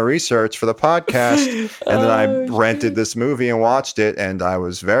do my research for the podcast. And then I rented this movie and watched it, and I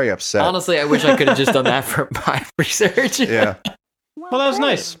was very upset. Honestly, I wish I could have just done that for my research. Yeah. Well, that was great.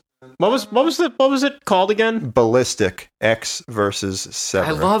 nice. What was it called again? Ballistic X versus Sever.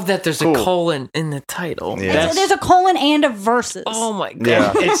 I love that there's Cool. a colon in the title. Yeah. There's a colon and a versus. Oh my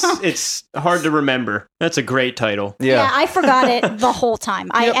god. Yeah. It's hard to remember. That's a great title. Yeah, I forgot it the whole time.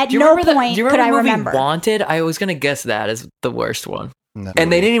 At Do you no remember point do you could I the movie remember. Wanted? I was gonna guess that as the worst one. No. And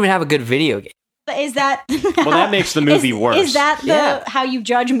they didn't even have a good video game. Is that Well, that makes the movie worse. Is that Yeah. how you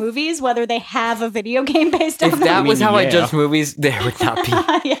judge movies? Whether they have a video game based on If them? that was how I yeah. judged movies, there would not be.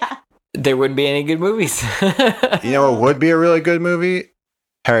 Yeah. There wouldn't be any good movies. You know what would be a really good movie?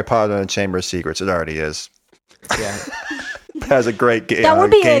 Harry Potter and the Chamber of Secrets. It already is. Yeah. It has a great That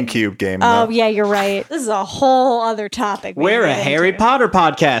would be a- GameCube game. Oh though. yeah, you're right. This is a whole other topic. we We're can a get Harry into. Potter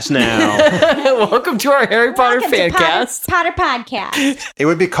podcast now. Welcome to our Harry Potter Welcome to fan cast. Potter podcast. It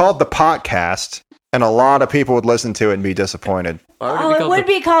would be called the Podcast, and a lot of people would listen to it and be disappointed. Oh, it would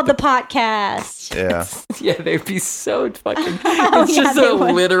be called the podcast. Yeah. Yeah, they'd be so fucking. Oh, It's yeah, just they a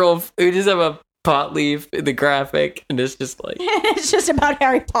would. literal. We just have a pot leaf in the graphic, and it's just like. It's just about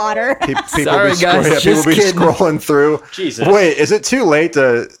Harry Potter. People Sorry, be, guys, people just be kidding. scrolling through. Jesus. Wait, is it too late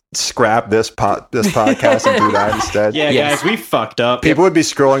to scrap this podcast and do that instead? Yeah, Yes. guys, we fucked up. People would be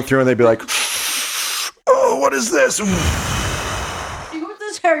scrolling through and they'd be like, oh, what is this?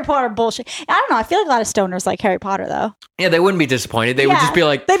 This Harry Potter bullshit. I don't know. I feel like a lot of stoners like Harry Potter though. Yeah, they wouldn't be disappointed. They would just be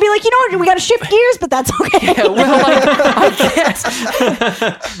like, they'd be like, you know what? We got to shift gears, but that's okay. yeah, well, I guess.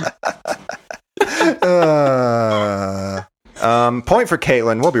 Point for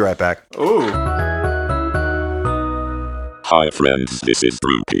Caitlin. We'll be right back. Ooh. Hi friends, this is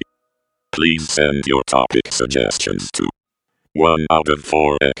Droopy. Please send your topic suggestions to 1out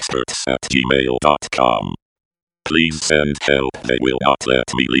of4experts@gmail.com. Please send help, they will not let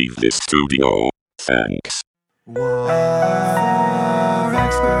me leave this studio. Thanks.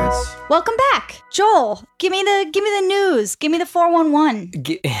 Welcome back, Joel. Give me the news. Give me the 411.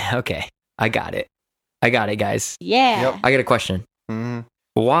 Okay, I got it. Guys. Yeah. Yep. I got a question. Mhm.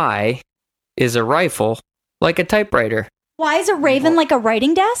 Why is a rifle like a typewriter? Why is a raven like a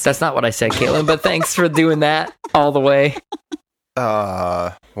writing desk? That's not what I said, Caitlin, but thanks for doing that all the way.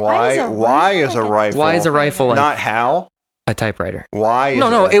 Why Why is a rifle? Why is a rifle like Not how? a typewriter? Why is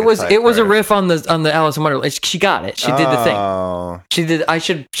No, like it was a typewriter? riff on the Alice in Wonderland. She got it. She did the thing. Oh. She did. I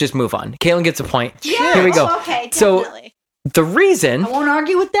should just move on. Caitlin gets a point. Yeah. Here we go. Oh, okay. So- Definitely. The reason I won't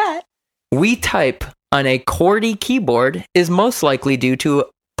argue with that. we type on a QWERTY keyboard is most likely due to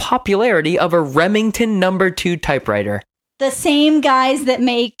popularity of a Remington No. 2 typewriter. The same guys that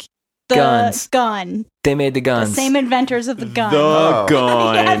make the Guns. gun. They made the The guns. same inventors of the gun. The Oh.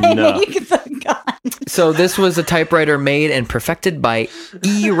 yeah, they gun. make the gun. So this was a typewriter made and perfected by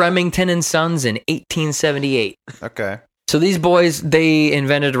E. Remington and Sons in 1878. Okay. So these boys, they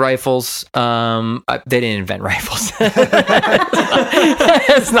invented rifles. They didn't invent rifles.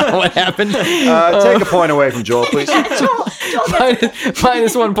 That's not what happened. Take a point away from Joel, please. Joel gets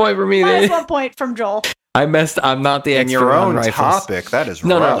minus 1 point for me. minus 1 point from Joel. I'm not the In expert your on own rifles. topic, that is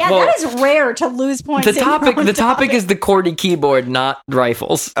No, no. rough. Yeah, Well, that is rare to lose points. The in your topic, own the topic is the QWERTY keyboard, not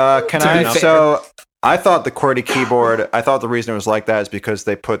rifles. Can To be I? fair. So I thought the QWERTY keyboard. I thought the reason it was like that is because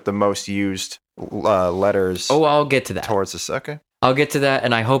they put the most used letters Oh, I'll get to that. towards the second. I'll get to that,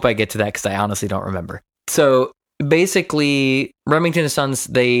 and I hope I get to that because I honestly don't remember. So basically, Remington and Sons,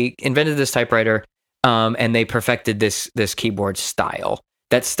 they invented this typewriter, and they perfected this keyboard style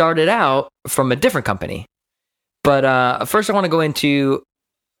that started out from a different company. But first, I want to go into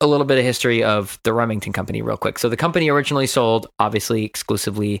a little bit of history of the Remington company real quick. So the company originally sold, obviously,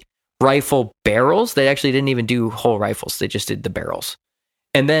 exclusively rifle barrels. They actually didn't even do whole rifles. They just did the barrels.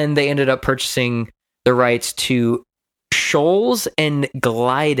 And then they ended up purchasing the rights to Scholes and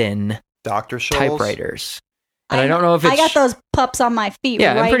Glyden Dr. Scholes. typewriters. And I don't know if it's... I got those pups on my feet.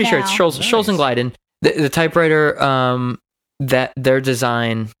 Yeah, right I'm pretty sure now. it's Scholes and Glyden. The typewriter, that their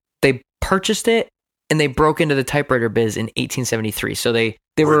design, they purchased it and they broke into the typewriter biz in 1873. So they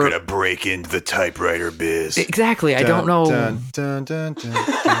We're were... gonna break into the typewriter biz. Exactly. I don't know... Dun, dun, dun, dun, dun,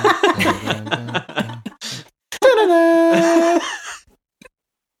 dun, dun.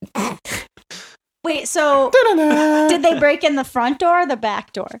 Wait, so did they break in the front door or the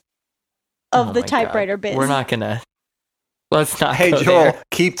back door? of the my God. typewriter biz. We're not gonna. Let's not. Hey, go Joel, there.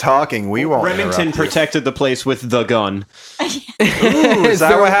 keep talking. We won't. Remington interrupt you. protected the place with the gun. Ooh, is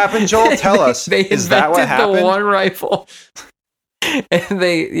that what happened, Joel? Tell us. They Is that what invented the happened? one rifle. And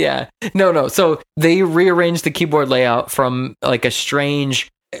no. So they rearranged the keyboard layout from like a strange,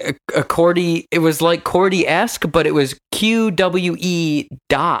 a QWERTY. It was like QWERTY-esque, but it was QWE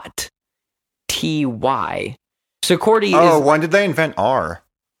dot TY. So QWERTY Oh, is when did they invent R?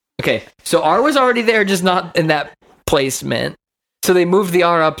 okay. So R was already there, just not in that placement. So they moved the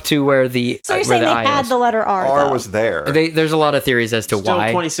R up to where the So you're where saying the they I had is. the letter R, R though. was there. There's a lot of theories as to Still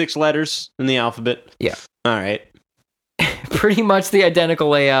why. 26 letters in the alphabet. Yeah. All right. Pretty much the identical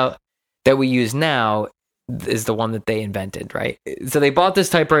layout that we use now is the one that they invented, right? So they bought this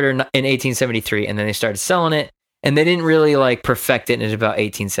typewriter in 1873 and then they started selling it and they didn't really like perfect it until about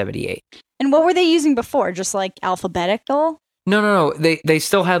 1878. And what were they using before? Just like alphabetical? No. They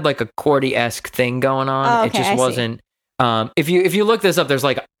still had like a QWERTY-esque thing going on. Oh, It okay, just I see. wasn't. If you look this up,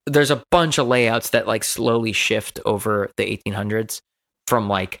 there's a bunch of layouts that like slowly shift over the 1800s from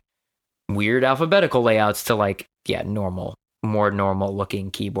like weird alphabetical layouts to like more normal looking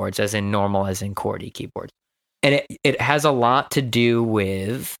keyboards, as in QWERTY keyboards. And it has a lot to do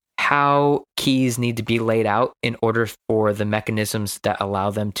with how keys need to be laid out in order for the mechanisms that allow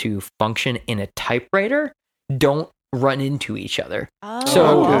them to function in a typewriter don't run into each other. Oh,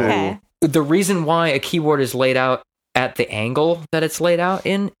 So- okay. The reason why a keyboard is laid out at the angle that it's laid out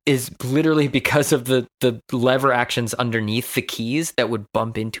in is literally because of the lever actions underneath the keys that would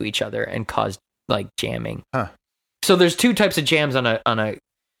bump into each other and cause like jamming. Huh. So there's two types of jams on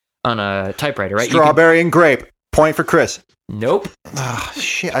a typewriter, right? You Strawberry and grape. Point for Chris. can- nope. Ah,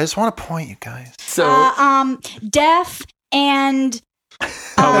 shit. I just want to point, you guys. So Deaf and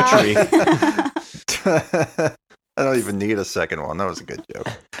Poetry. I don't even need a second one. That was a good joke.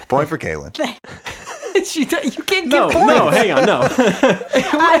 Point for Kaylin. you can't no, give points. no, hang on, no.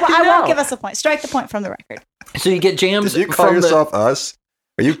 I No. won't give us a point. Strike the point from the record. So you get jams Did you call from yourself us?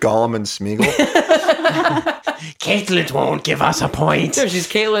 Are you Gollum and Smeagol? Caitlin won't give us a point. There, she's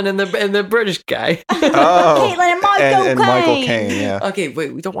Caitlin and the British guy. Oh, Caitlin and Michael and Michael Caine. Yeah. Okay,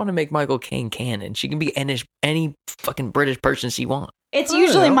 wait, we don't want to make Michael Caine canon. She can be any fucking British person she wants. It's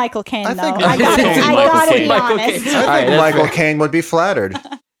usually know. Michael Caine, I though. think- I gotta, Michael I gotta Caine. be Michael honest. Caine. I All right, think that's Michael fair. Caine would be flattered.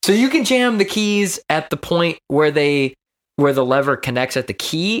 So you can jam the keys at the point where the lever connects at the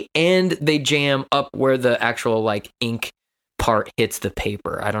key, and they jam up where the actual like ink part hits the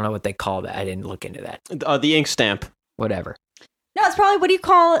paper. I don't know what they call that. I didn't look into that. The ink stamp. Whatever. No, it's probably, what do you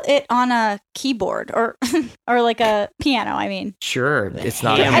call it on a keyboard or or like a piano? I mean, Sure, it's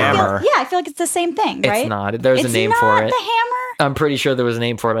not a hammer. hammer. I feel like it's the same thing, right? It's not. There's It's a name not for it. the hammer. I'm pretty sure there was a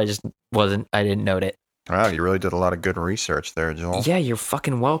name for it. I didn't note it. Wow, you really did a lot of good research there, Joel. Yeah, you're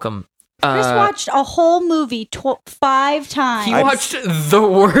fucking welcome. Chris watched a whole movie 5 times. He watched the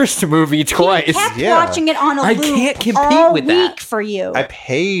worst movie twice. He kept Yeah. watching it on a I loop can't compete all with week that. for you. I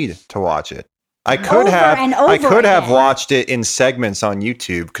paid to watch it. I could Over have. and I over could have again. watched it in segments on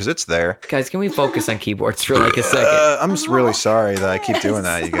YouTube because it's there. Guys, can we focus on keyboards for like a second? I'm just really sorry that I keep doing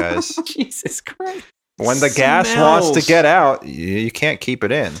that, you guys. Jesus Christ. When the gas Smells. wants to get out, you can't keep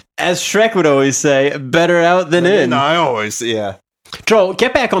it in. As Shrek would always say, better out than in. I always, yeah. Joel,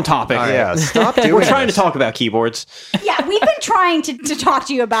 get back on topic. Yeah, stop doing We're trying to this. talk about keyboards. Yeah, we've been trying to talk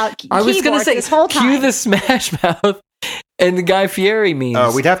to you about I was keyboards gonna say, this whole cue time. the Smash Mouth and the Guy Fieri memes.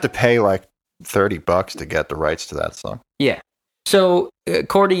 Oh, we'd have to pay like $30 to get the rights to that song. So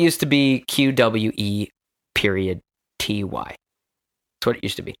QWERTY used to be QWE period TY. That's what it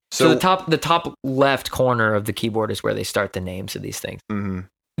used to be. So, So- the top left corner of the keyboard is where they start the names of these things. Mm-hmm.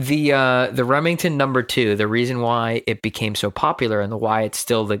 The Remington number 2, the reason why it became so popular and why it's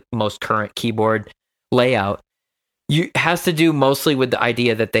still the most current keyboard layout, has to do mostly with the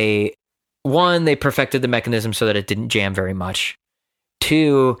idea that they perfected the mechanism so that it didn't jam very much.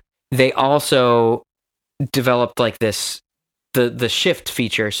 2, they also developed like this the shift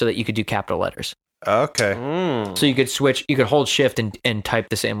feature so that you could do capital letters. Okay. So you could hold shift and type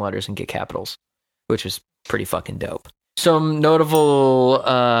the same letters and get capitals, which was pretty fucking dope. Some notable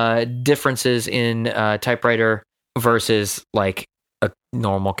differences in typewriter versus like a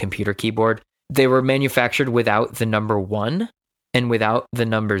normal computer keyboard. They were manufactured without the number 1 and without the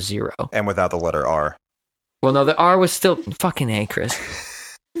number 0. And without the letter R. Well, no, the R was still fucking A, Chris.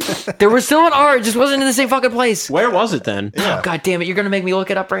 There was still an R, it just wasn't in the same fucking place. Where was it then? Yeah. Oh, God damn it, you're going to make me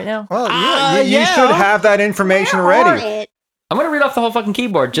look it up right now? Well, yeah, you yeah. should have that information Where are ready. it? I'm going to read off the whole fucking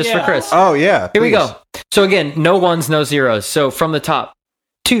keyboard just for Yeah. Chris. Oh, yeah. Here we please. go. So again, no 1s, no 0s. So from the top,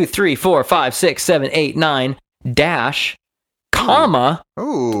 2, 3, 4, 5, 6, 7, 8, 9, dash, comma,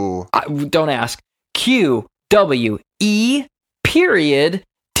 don't ask, QWE period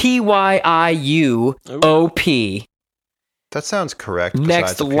TYIUOP. That sounds correct.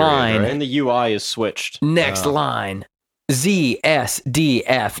 Next besides a period, line. right? And the UI is switched. Next line.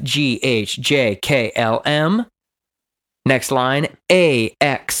 ZSDFGHJKLM. Next line.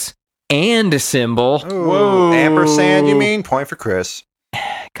 AX and symbol. Whoa. Ampersand, you mean? Point for Chris.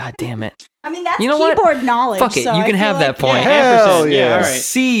 God damn it. I mean, that's You know keyboard knowledge. Fuck it, so you I can feel have like, that point. Hell Ampersand, yeah. all right.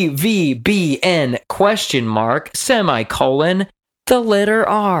 CVBN question mark semicolon the letter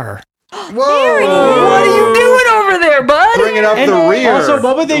R. Whoa! What are you doing over there, bud? Bringing up And the rear. also,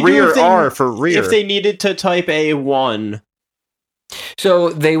 what would they do rear if they- R for rear. If they needed to type a 1. So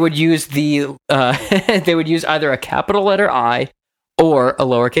they would use they would use either a capital letter I or a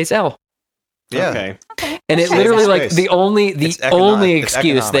lowercase L. yeah. Okay. And it Okay. literally Space. like the only It's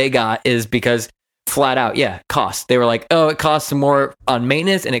excuse economic. they got is because flat out, cost. They were like, oh, it costs more on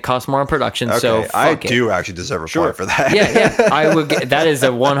maintenance and it costs more on production. Okay, So fuck I it. do actually deserve a Sure. point for that. Yeah, I would. That is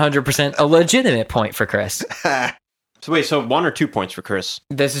a 100% a legitimate point for Chris. So wait, so 1 or 2 points for Chris?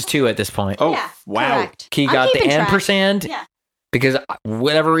 This is 2 at this point. Oh, Yeah, wow. correct. He I'm got the keeping track. ampersand Yeah. because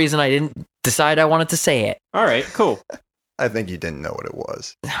whatever reason I didn't decide I wanted to say it. All right, cool. I think you didn't know what it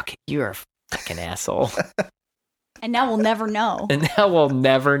was. Okay, you're a fucking asshole. And now we'll never know. And now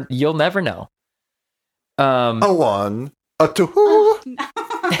you'll never know. A 1, a 2.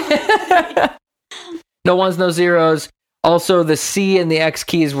 No ones, no zeros. Also, the C and the X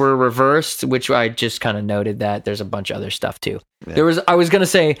keys were reversed, which I just kind of noted that there's a bunch of other stuff too. Yeah. I was going to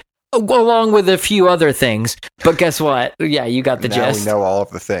say, along with a few other things, but guess what? Yeah, you got the Now gist. we know all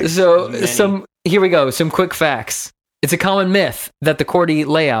of the things. So Many. here we go. Some quick facts. It's a common myth that the QWERTY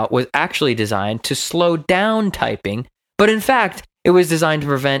layout was actually designed to slow down typing, but in fact, it was designed to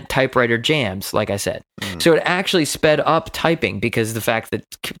prevent typewriter jams, like I said. So it actually sped up typing because the fact that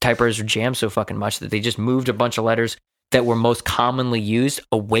typewriters are jammed so fucking much that they just moved a bunch of letters that were most commonly used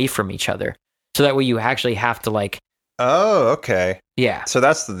away from each other. So that way you actually have to Oh, okay. yeah. So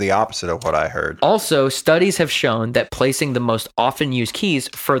that's the opposite of what I heard. Also, studies have shown that placing the most often used keys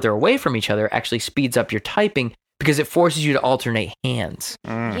further away from each other actually speeds up your typing because it forces you to alternate hands.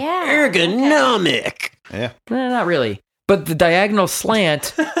 Yeah. Ergonomic. Yeah. Not really. But the diagonal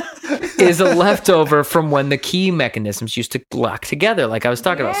slant is a leftover from when the key mechanisms used to lock together, like I was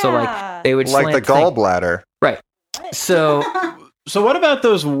talking about. So, Yeah. they would Like slant the thing. gallbladder. Right. So, So what about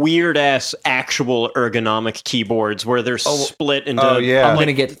those weird ass actual ergonomic keyboards where they're split into yeah. I'm like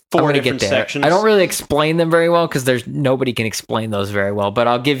gonna get 4 I'm gonna different get there. sections? I don't really explain them very well because there's nobody can explain those very well. But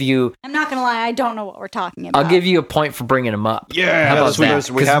I'll give you I'm not gonna lie, I don't know what we're talking about. a point for bringing them up. Yeah, How about that's what that? it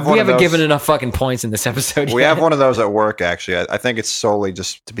is. We 'Cause have one we of haven't those- given enough fucking points in this episode. We yet. have one of those at work, actually. I think it's solely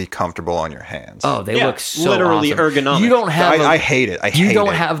just to be comfortable on your hands. Oh, they Yeah, look so literally awesome. ergonomic. You don't have. I hate it. You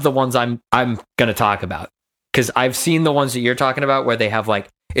don't have the ones I'm gonna talk about because I've seen the ones that you're talking about where they have like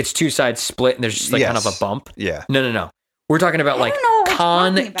it's 2 sides split and there's just like kind of a Yes. bump. Yeah. No. We're talking about I like don't know what we're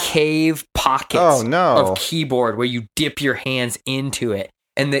talking about. concave pockets Oh, no. of keyboard where you dip your hands into it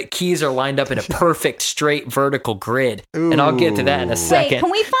and the keys are lined up in a perfect straight vertical grid. And I'll get to that in a Ooh. second. Wait,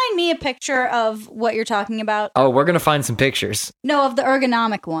 can we find me a picture of what you're talking about? Oh, we're gonna find some pictures. No, of the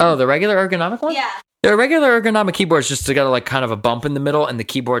ergonomic one. Oh, the regular ergonomic one? yeah. The regular ergonomic keyboard's just got like kind of a bump in the middle, and the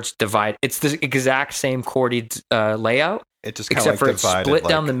keyboards divide. It's the exact same QWERTY layout, It just kind of except like for it's divided, split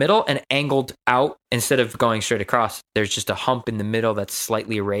down like- the middle and angled out instead of going straight across. There's just a hump in the middle that's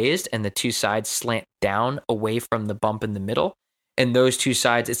slightly raised, and the 2 sides slant down away from the bump in the middle. And those 2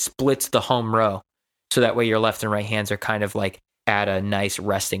 sides, it splits the home row, so that way your left and right hands are kind of like at a nice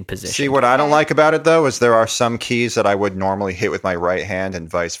resting position. See, what I don't like about it though is there are some keys that I would normally hit with my right hand and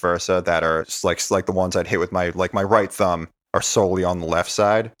vice versa that are like the ones I'd hit with my right thumb are solely on the left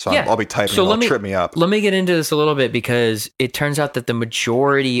side. So Yeah. I'll be typing So and let it'll me- trip me up. Let me get into this a little bit because it turns out that the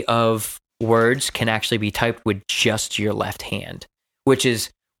majority of words can actually be typed with just your left hand, which is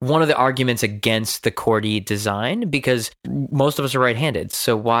one of the arguments against the QWERTY design because most of us are right-handed.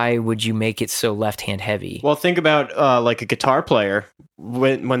 So why would you make it so left-hand heavy? Well, think about like a guitar player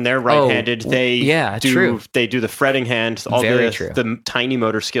when they're right-handed, they true. they do the fretting hand, all Very true. the tiny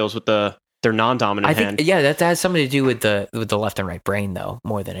motor skills with their non-dominant I think hand. that has something to do with the left and right brain though,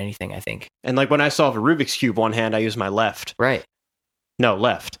 more than anything, I think. And like when I solve a Rubik's Cube one hand, I use my left. Right. No,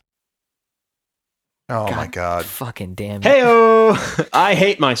 left. Oh my god. Fucking damn it. Heyo! I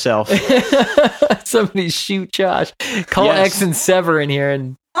hate myself. Somebody shoot Josh. Call Yes. X and Sever in here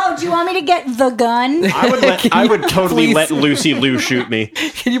and Oh, do you want me to get the gun? I would totally Please. let Lucy Lou shoot me.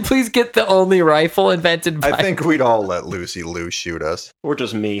 can you please get the only rifle invented by I think we'd all let Lucy Lou shoot us. Or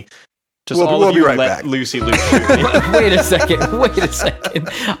just me. Just We'll of be you right let back. Lucy Lou shoot me. Wait a second.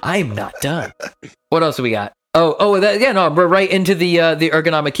 I'm not done. What else do we got? We're right into the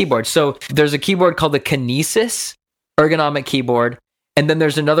ergonomic keyboard. So there's a keyboard called the Kinesis ergonomic keyboard, and then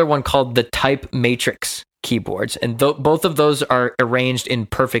there's another one called the Type Matrix keyboards, and both of those are arranged in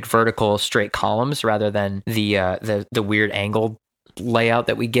perfect vertical straight columns rather than the weird angled layout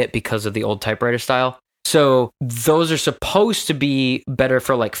that we get because of the old typewriter style. So those are supposed to be better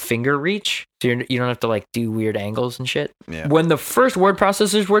for like finger reach. So you don't have to like do weird angles and shit. Yeah. When the first word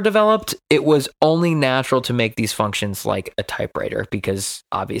processors were developed, it was only natural to make these functions like a typewriter because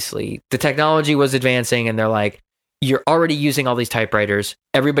obviously the technology was advancing and they're like, you're already using all these typewriters.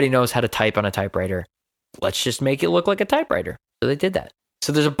 Everybody knows how to type on a typewriter. Let's just make it look like a typewriter. So they did that.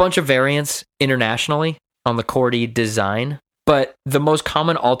 So there's a bunch of variants internationally on the QWERTY design. But the most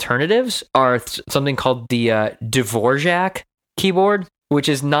common alternatives are something called the Dvorak keyboard, which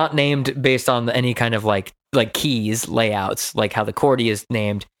is not named based on any kind of like keys layouts, like how the QWERTY is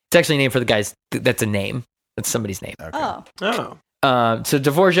named. It's actually named for the guy's. That's a name. That's somebody's name. Okay. Oh. So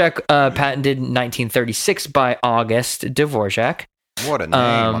Dvorak patented in 1936 by August Dvorak. What a name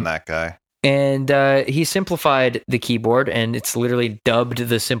on that guy. And he simplified the keyboard, and it's literally dubbed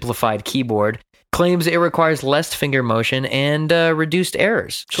the simplified keyboard. Claims it requires less finger motion and reduced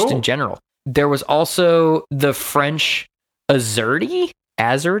errors, just in general. There was also the French Azerty,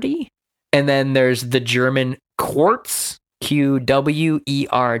 and then there's the German Quartz,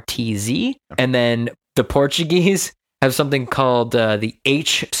 QWERTZ, and then the Portuguese have something called the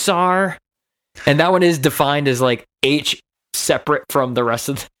HSAR, and that one is defined as like H separate from the rest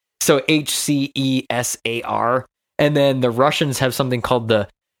of so HCESAR, and then the Russians have something called the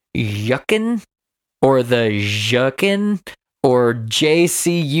Yukin, or the Zhukin, or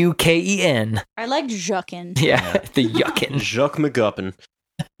JCUKEN. I like Zhukin. Yeah, the Yukin. Jacques McGuppin.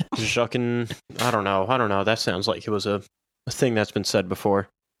 Jhuckin. I don't know. That sounds like it was a thing that's been said before.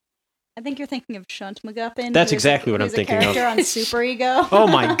 I think you're thinking of Shunt McGuppin. That's exactly what I'm thinking of. He's a character on Super Ego. Oh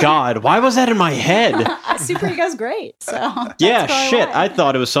my god, why was that in my head? Super Ego's great. So Yeah, that's shit. why. I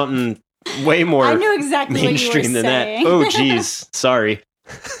thought it was something way more I knew exactly what you were mainstream than that. saying. Oh, jeez. Sorry.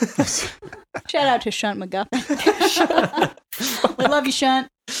 Shout out to Shunt McGuppin. We love you, Shunt.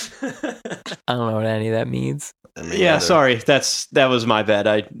 I don't know what any of that means. Yeah, sorry. That was my bad.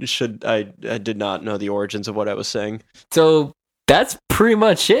 I did not know the origins of what I was saying. So that's pretty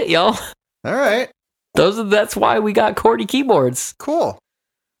much it, y'all. All right. That's why we got QWERTY keyboards. Cool.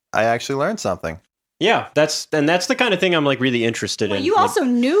 I actually learned something. Yeah, that's the kind of thing I'm like really interested Well, in. you Like, also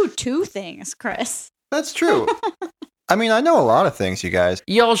knew two things, Chris. That's true. I mean, I know a lot of things, you guys.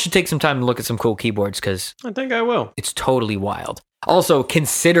 Y'all should take some time to look at some cool keyboards because I think I will. it's totally wild. Also,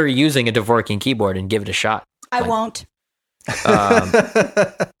 consider using a Dvorakian keyboard and give it a shot. I won't. It's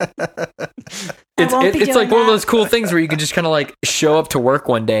won't be like doing one of that. those cool things where you can just kind of like show up to work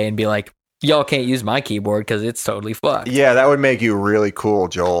one day and be like, y'all can't use my keyboard because it's totally fucked. Yeah, that would make you really cool,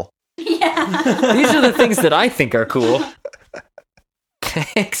 Joel. Yeah. These are the things that I think are cool.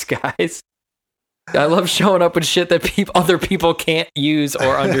 Thanks, guys. I love showing up with shit that other people can't use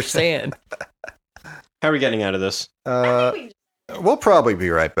or understand. How are we getting out of this? We'll probably be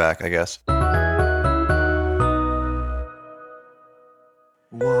right back, I guess.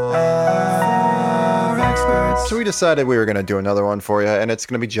 So we decided we were going to do another one for you, and it's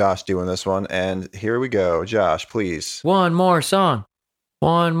going to be Josh doing this one. And here we go. Josh, please. One more song.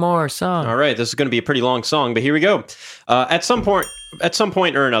 One more song. All right, this is going to be a pretty long song, but here we go. At some point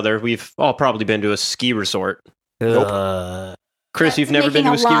or another, we've all probably been to a ski resort. Chris, That's you've never been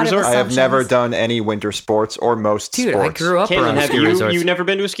making to a ski a lot of resort? I have assumptions. never done any winter sports or most Dude, sports. I grew up Caitlin, around have ski you resorts. you've never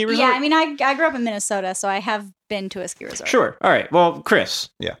been to a ski resort? Yeah, I mean, I grew up in Minnesota, so I have been to a ski resort. Sure. All right. Well, Chris.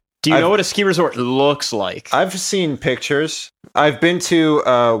 Yeah. Do you I've- know what a ski resort looks like? I've seen pictures. I've been to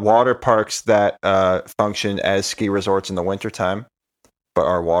water parks that function as ski resorts in the wintertime, but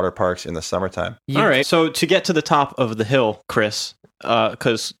are water parks in the summertime. All right. So to get to the top of the hill, Chris,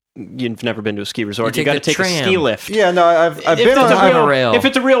 because you've never been to a ski resort, you take got to the take a tram. ski lift. Yeah, no, I've If been it's on. a I've- rail. If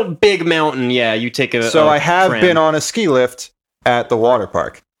it's a real big mountain, yeah, you take a. So a I have tram. been on a ski lift at the water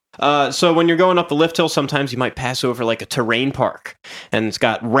park. So when you're going up the lift hill, sometimes you might pass over like a terrain park, and it's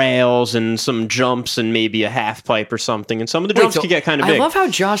got rails and some jumps and maybe a half pipe or something. And some of the jumps can get kind of big. I love how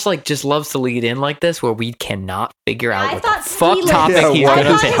Josh like just loves to lead in like this, where we cannot figure out I what thought the ski fuck lift- topic Yeah, he's what gonna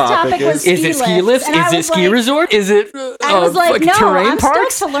the his pick. topic was Is it ski lifts? and I Is it was ski like- resort? Is it I was like, fucking no, terrain I'm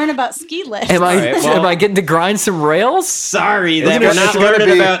parks? stoked to learn about ski lifts. Am I All right, well- am I getting to grind some rails? Sorry that Isn't we're it- not it's gonna learning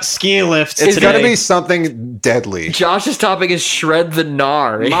be- about ski lifts It's today. going to be something deadly. Josh's topic is shred the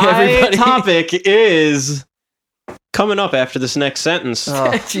gnar. My Everybody. topic is coming up after this next sentence.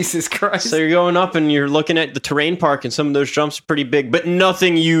 Jesus Christ. So you're going up and you're looking at the terrain park, and some of those jumps are pretty big, but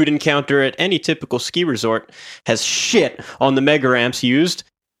nothing you'd encounter at any typical ski resort has shit on the mega ramps used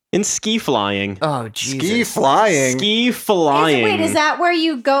in ski flying. Oh, Jesus. Ski flying? Ski flying. Wait, is that where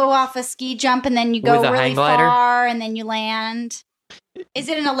you go off a ski jump and then you go With a really hang glider? far and then you land? Is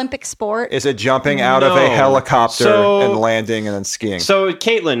it an Olympic sport? Is it jumping out of a No. helicopter So- and landing and then skiing? So,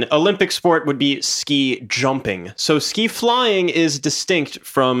 Caitlin, Olympic sport would be ski jumping. So, ski flying is distinct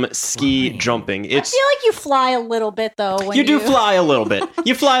from ski jumping. I feel like you fly a little bit though. When You do fly a little bit.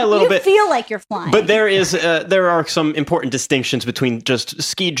 You fly a little you bit. feel like you're flying. But there are some important distinctions between just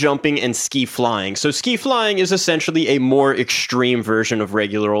ski jumping and ski flying. So ski flying is essentially a more extreme version of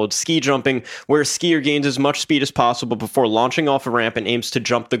regular old ski jumping, where a skier gains as much speed as possible before launching off a ramp and aims to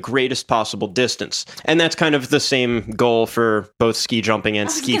jump the greatest possible distance. And that's kind of the same goal for both ski jumping and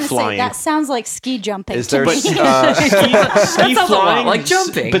I was ski gonna flying. Say, that sounds like ski jumping. Is to there me. ski sounds a lot flying, like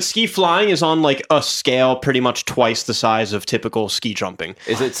jumping. But ski flying is on like a scale pretty much twice the size of typical ski jumping.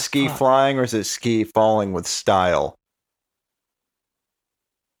 Is it ski flying or is it ski falling with style?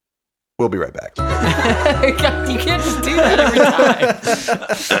 We'll be right back. God, you can't just do that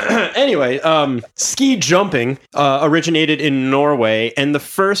every time. Anyway, ski jumping originated in Norway, and the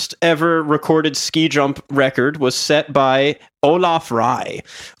first ever recorded ski jump record was set by Olaf Rye.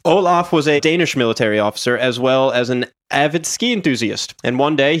 Olaf was a Danish military officer as well as an avid ski enthusiast, and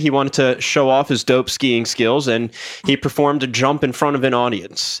one day he wanted to show off his dope skiing skills, and he performed a jump in front of an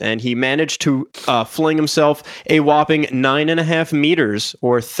audience, and he managed to fling himself a whopping 9.5 meters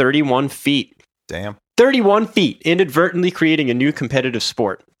or 31 feet. Damn. 31 feet, inadvertently creating a new competitive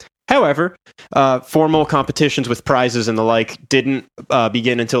sport. However, formal competitions with prizes and the like didn't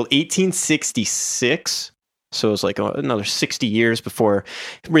begin until 1866. So it was like another 60 years before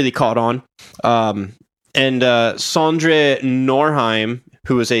it really caught on. And Sondre Norheim,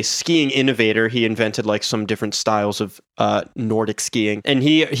 who was a skiing innovator, he invented like some different styles of Nordic skiing. And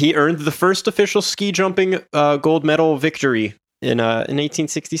he earned the first official ski jumping gold medal victory in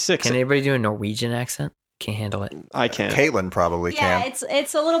 1866. Can anybody do a Norwegian accent? Can't handle it. I can't. Caitlin probably yeah, can.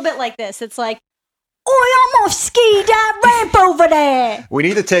 it's a little bit like this. It's like, oh, I'm off ski that ramp over there. We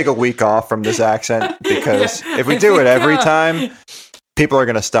need to take a week off from this accent because if we do it every time, people are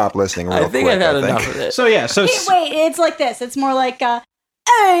going to stop listening real I think quick. I've had enough of it. So yeah, so Wait, it's like this. It's more like,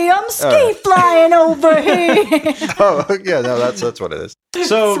 hey, I'm ski flying over here. Oh, yeah, no, that's what it is.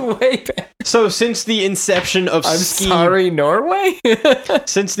 so It's way better. so since the inception of I'm ski sorry, Norway.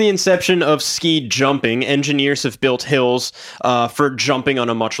 Since the inception of ski jumping, engineers have built hills for jumping on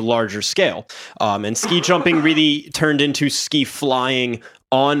a much larger scale. And ski jumping really turned into ski flying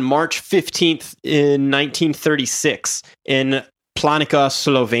on March 15th in 1936 in Planica,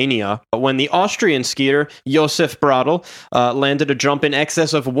 Slovenia, when the Austrian skier Josef Bradl landed a jump in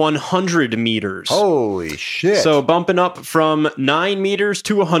excess of 100 meters. Holy shit. So bumping up from 9 meters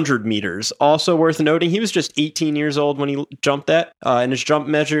to 100 meters. Also worth noting, he was just 18 years old when he jumped that, and his jump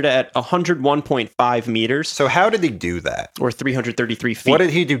measured at 101.5 meters, So how did he do that? or 333 feet. What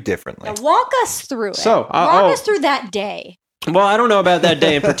did he do differently? Now walk us through it. So, walk us through that day. Well, I don't know about that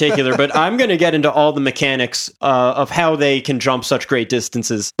day in particular, but I'm going to get into all the mechanics of how they can jump such great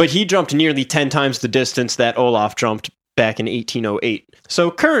distances. But he jumped nearly 10 times the distance that Olaf jumped back in 1808.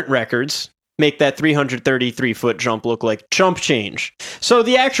 So current records make that 333-foot jump look like chump change. So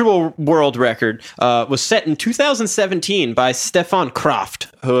the actual world record was set in 2017 by Stefan Kraft,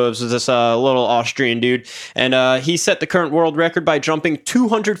 who was this little Austrian dude. And he set the current world record by jumping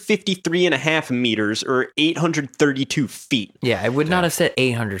 253.5 meters, or 832 feet. Yeah, I would not have said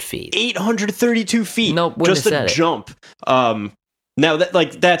 800 feet. 832 feet. Nope, wouldn't just have a said it. jump. Now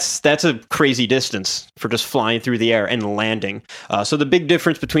that's a crazy distance for just flying through the air and landing. So the big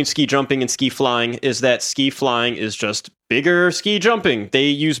difference between ski jumping and ski flying is that ski flying is just bigger ski jumping. They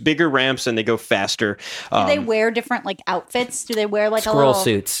use bigger ramps and they go faster. Do they wear different like outfits? Do they wear like a Squirrel little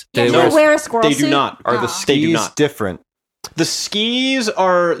suits. Yeah, They do wear- they wear a squirrel They suit? do not. Are the They do skis not. different? The skis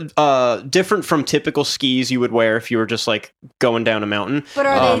are different from typical skis you would wear if you were just like going down a mountain. But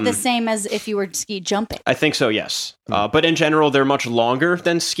are they the same as if you were ski jumping? I think so, yes. But in general, they're much longer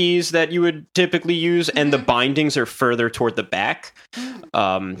than skis that you would typically use, and the bindings are further toward the back.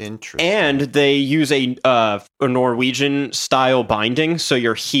 Interesting. And they use a Norwegian style binding, so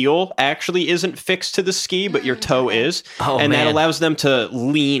your heel actually isn't fixed to the ski, but your toe is, Oh, and that man. allows them to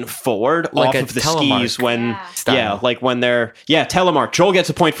lean forward Like off a of the telemark skis when, Yeah. style. like when they're telemark. Joel gets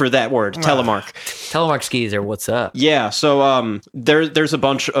a point for that word, telemark. Telemark skis are what's up. Yeah, so there's a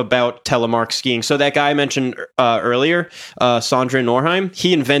bunch about telemark skiing. So that guy I mentioned earlier, Sondre Norheim,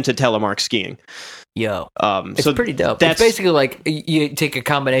 he invented telemark skiing. Yo, So it's pretty dope. that's- It's basically like you take a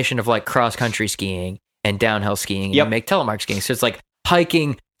combination of like cross country skiing and downhill skiing and Yep. you make telemark skiing. So it's like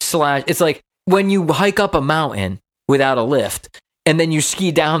hiking / it's like when you hike up a mountain without a lift and then you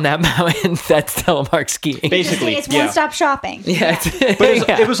ski down that mountain, that's telemark skiing. Basically, it's yeah. one-stop shopping. Yeah.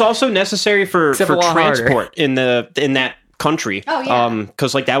 But it was also necessary for Except a lot transport in that country. Oh, yeah.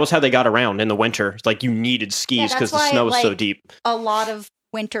 Because like that was how they got around in the winter. Like you needed skis Yeah, because that's the snow why, was so like, deep. A lot of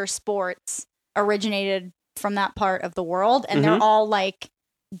winter sports originated from that part of the world, and they're all like,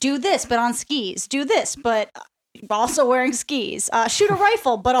 do this, but on skis. Do this, but also wearing skis. Shoot a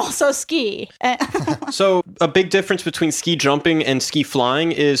rifle, but also ski. So a big difference between ski jumping and ski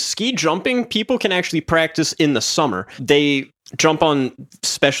flying is ski jumping people can actually practice in the summer. They jump on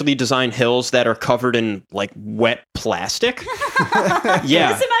specially designed hills that are covered in like wet plastic. Yeah.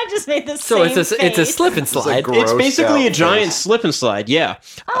 Listen, I just made this. So it's a slip and It's a slide. gross It's basically a out giant face. slip and slide, yeah.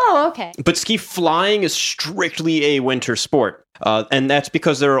 Oh, okay. But ski flying is strictly a winter sport. And that's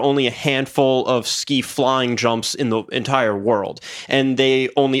because there are only a handful of ski flying jumps in the entire world. And they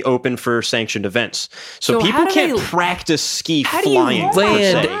only open for sanctioned events. So So people how do can't they- practice ski How do you flying per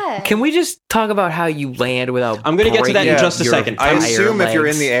land? se. Can we just talk about how you land without? I'm gonna get to that in breaking just a your second. I entire assume if you're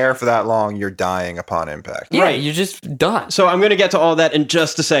in legs? the air for that long, you're dying upon impact. Yeah, Right. you're just done. So I'm going to get to all that in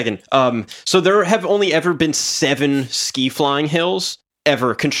just a second. So there have only ever been 7 ski flying hills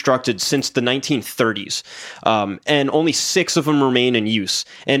ever constructed since the 1930s. And only 6 of them remain in use.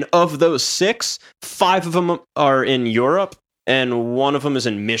 And of those 6, 5 of them are in Europe and 1 of them is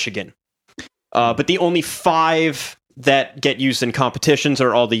in Michigan. But the only 5 that get used in competitions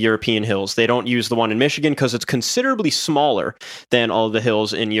are all the European hills. They don't use the one in Michigan because it's considerably smaller than all the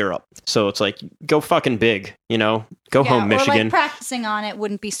hills in Europe. So it's like, go fucking big, you know? Go home, Or Michigan. like practicing on it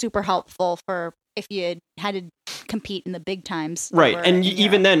wouldn't be super helpful for if you had to compete in the big times. Right. over And in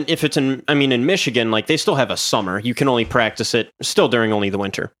even Europe. then, if it's in Michigan, like they still have a summer. You can only practice it still during only the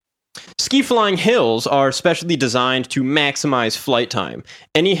winter. Ski flying hills are specially designed to maximize flight time.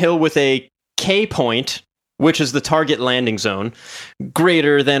 Any hill with a K point, which is the target landing zone,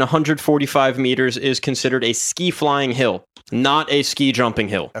 greater than 145 meters is considered a ski flying hill, not a ski jumping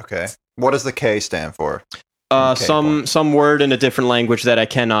hill. Okay. What does the K stand for? K Some word in a different language that I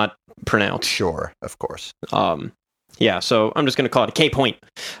cannot pronounce. Sure, of course. Yeah, so I'm just going to call it a K point.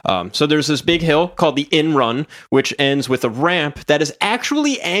 So there's this big hill called the In Run, which ends with a ramp that is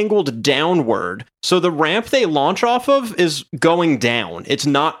actually angled downward. So the ramp they launch off of is going down. It's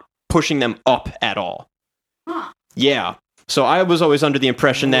not pushing them up at all. Huh. Yeah. So I was always under the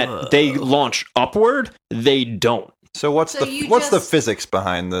impression that they launch upward. They don't. So what's So you the just- physics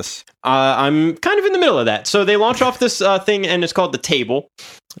behind this? I'm kind of in the middle of that. So they launch off this thing, and it's called the table,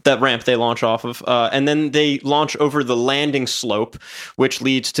 that ramp they launch off of. And then they launch over the landing slope, which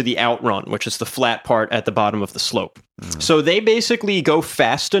leads to the outrun, which is the flat part at the bottom of the slope. So they basically go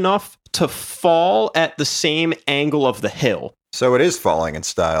fast enough to fall at the same angle of the hill. So it is falling in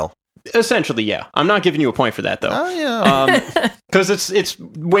style. Essentially, yeah. I'm not giving you a point for that, though. Oh yeah. Because it's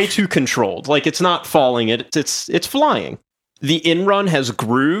way too controlled. Like it's not falling; it's flying. The In Run has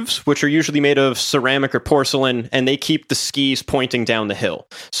grooves, which are usually made of ceramic or porcelain, and they keep the skis pointing down the hill.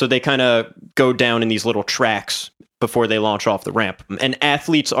 So they kind of go down in these little tracks before they launch off the ramp. And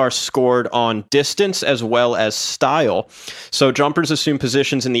athletes are scored on distance as well as style. So jumpers assume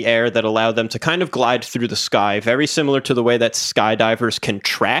positions in the air that allow them to kind of glide through the sky, very similar to the way that skydivers can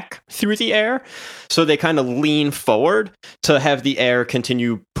track through the air. So they kind of lean forward to have the air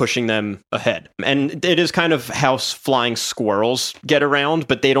continue pushing them ahead. And it is kind of how flying squirrels get around,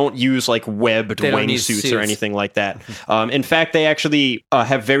 but they don't use like webbed They don't use wingsuits or suits. anything like that. In fact, they actually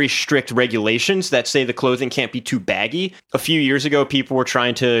have very strict regulations that say the clothing can't be too baggy. A few years ago, people were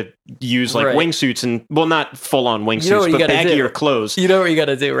trying to use like Right. wingsuits and, well, not full on wingsuits, You know what you but gotta do? baggier clothes. You know what you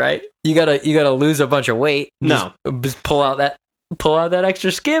gotta do, right? You gotta lose a bunch of weight. No. Just pull out that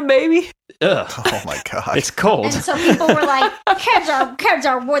extra skin, baby. Ugh, Oh my god. it's cold. And so people were like,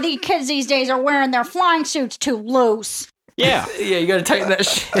 these kids these days are wearing their flying suits too loose. Yeah. Yeah, you gotta tighten that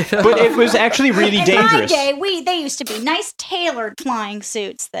shit up. But it was actually really In dangerous. my day, they used to be nice tailored flying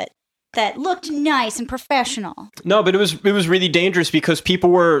suits that looked nice and professional. No, but it was really dangerous because people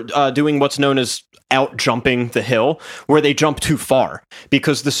were doing what's known as out jumping the hill, where they jumped too far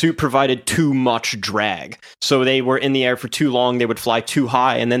because the suit provided too much drag. So they were in the air for too long, they would fly too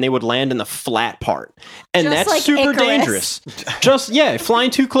high, and then they would land in the flat part. And Just that's like super Icarus. dangerous.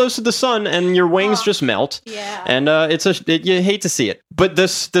 Flying too close to the sun and your wings just melt. Yeah. And you hate to see it. But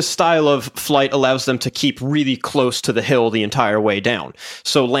this style of flight allows them to keep really close to the hill the entire way down.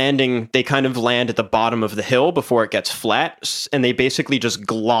 So landing, they kind of land at the bottom of the hill before it gets flat, and they basically just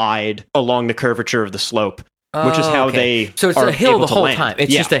glide along the curvature of the slope, which is how they So it's are a hill able the to whole land. time.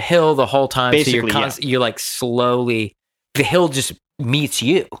 It's Yeah. just a hill the whole time. Basically, so you're like slowly, the hill just meets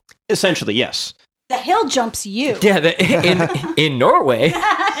you. Essentially, yes. The hill jumps you. Yeah, in Norway.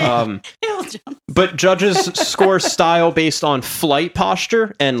 Hill jump. But judges score style based on flight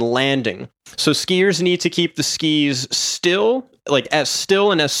posture and landing. So skiers need to keep the skis still, like as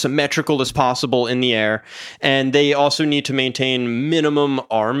still and as symmetrical as possible in the air. And they also need to maintain minimum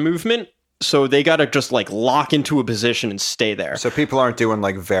arm movement. So they got to just like lock into a position and stay there. So people aren't doing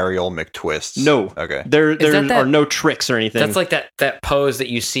like varial McTwists. No. Okay. There that- are no tricks or anything. That's like that pose that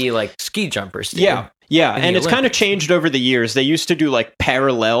you see like ski jumpers do. Yeah. Yeah, in and the it's kind of Olympics. changed over the years. They used to do like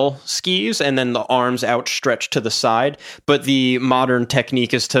parallel skis and then the arms outstretched to the side. But the modern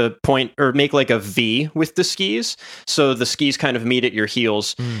technique is to point or make like a V with the skis. So the skis kind of meet at your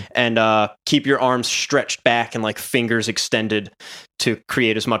heels and keep your arms stretched back and like fingers extended to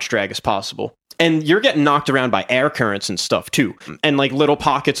create as much drag as possible. And you're getting knocked around by air currents and stuff too. And like little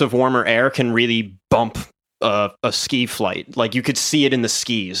pockets of warmer air can really bump a ski flight. Like you could see it in the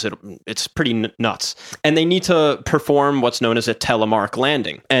skis. It's pretty nuts. And they need to perform what's known as a telemark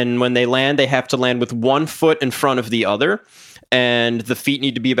landing. And when they land, they have to land with one foot in front of the other. And the feet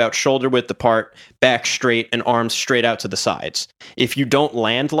need to be about shoulder width apart, back straight, and arms straight out to the sides. If you don't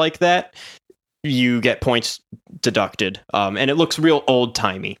land like that, you get points deducted. And it looks real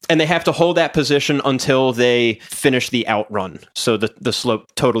old-timey. And they have to hold that position until they finish the outrun. So the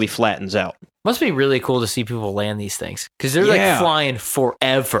slope totally flattens out. Must be really cool to see people land these things because they're Yeah. like flying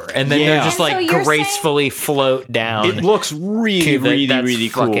forever, and then Yeah. they're just And so like you're gracefully float down. It looks really, That's really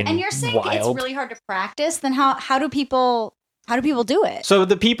cool. fucking And you're saying it's wild. really hard to practice. Then how do people do it? So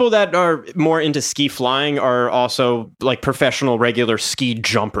the people that are more into ski flying are also like professional regular ski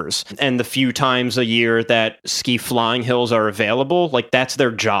jumpers. And the few times a year that ski flying hills are available, like that's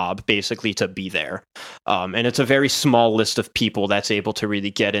their job basically to be there. And it's a very small list of people that's able to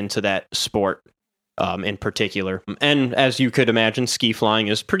really get into that sport. In particular. And as you could imagine, ski flying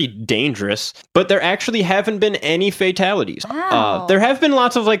is pretty dangerous, but there actually haven't been any fatalities. Wow. There have been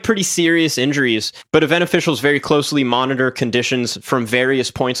lots of like pretty serious injuries, but event officials very closely monitor conditions from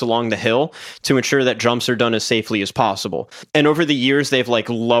various points along the hill to ensure that jumps are done as safely as possible. And over the years, they've like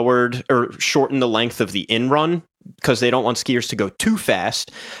lowered or shortened the length of the in-run because they don't want skiers to go too fast.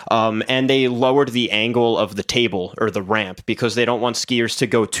 And they lowered the angle of the table or the ramp because they don't want skiers to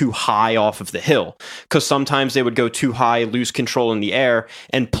go too high off of the hill. Because sometimes they would go too high, lose control in the air,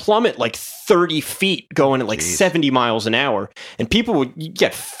 and plummet like 30 feet going at like 70 miles an hour. And people would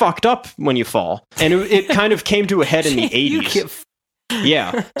get fucked up when you fall. And it kind of came to a head in the 80s.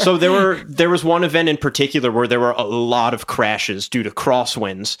 Yeah. So there was one event in particular where there were a lot of crashes due to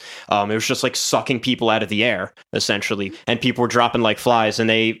crosswinds. It was just like sucking people out of the air, essentially. And people were dropping like flies, and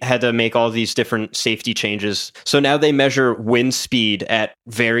they had to make all these different safety changes. So now they measure wind speed at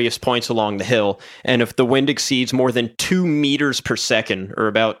various points along the hill. And if the wind exceeds more than 2 meters per second, or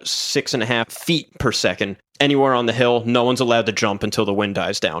about 6.5 feet per second, anywhere on the hill, no one's allowed to jump until the wind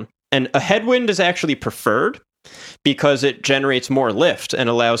dies down. And a headwind is actually preferred, because it generates more lift and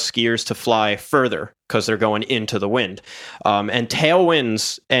allows skiers to fly further because they're going into the wind. And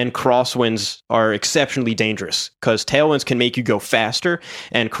tailwinds and crosswinds are exceptionally dangerous because tailwinds can make you go faster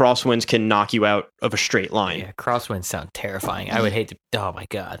and crosswinds can knock you out of a straight line. Yeah, crosswinds sound terrifying. I would hate to. Oh my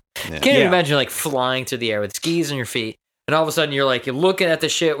god, Yeah. can't even Yeah. imagine like flying through the air with skis on your feet, and all of a sudden you're looking at the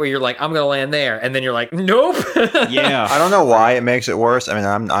shit where you're like, I'm gonna land there, and then you're like, nope. Yeah. I don't know why it makes it worse. I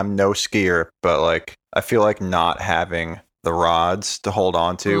mean, I'm no skier, but like I feel like not having the rods to hold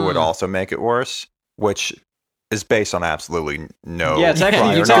on to would also make it worse, which is based on absolutely no. Yeah, it's actually-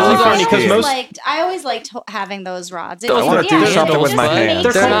 prior it's actually knowledge funny of 'cause skiing. most- I always liked having those rods. It Those was- wanna do it something just with my made hands.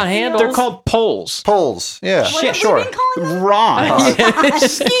 sense. They're not handles. They're called poles. Poles. Yeah, What have sure. we been calling them?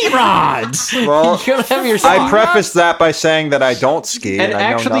 Rods. Ski rods. Well, You're gonna have your I prefaced that by saying that I don't ski And and I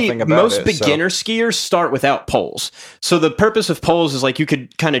know actually, nothing about most it. beginner skiers start without poles. So the purpose of poles is like you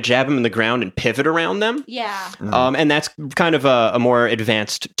could kind of jab them in the ground and pivot around them. Yeah. And that's kind of a more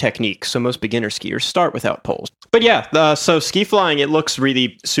advanced technique. So most beginner skiers start without poles. But yeah, so ski flying, it looks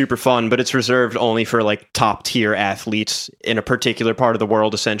really super fun, but it's reserved only for like top tier athletes in a particular part of the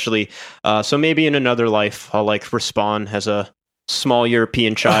world, essentially. So maybe in another life, I'll like respawn as a small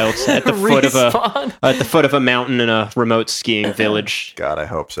European child at the foot of a mountain in a remote skiing village. God, I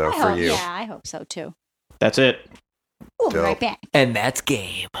hope so I for hope, you. Yeah, I hope so too. That's it. We'll be Dope. right back. And that's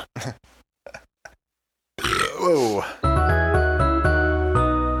game. Whoa.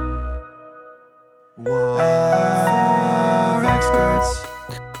 All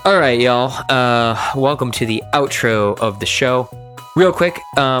right, y'all. Welcome to the outro of the show. Real quick,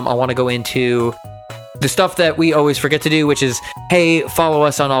 I want to go into the stuff that we always forget to do, which is, hey, follow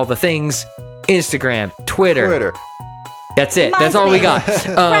us on all the things. Instagram, Twitter. That's it. That's all we got.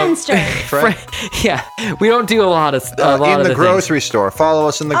 Friendster. Yeah, we don't do a lot of in the grocery store. Follow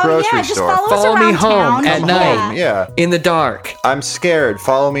us in the grocery just store. Follow us me around home town. at night. Yeah. In the dark. I'm scared.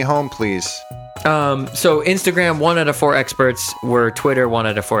 Follow me home, please. So Instagram, 1 out of 4 experts. We're Twitter, 1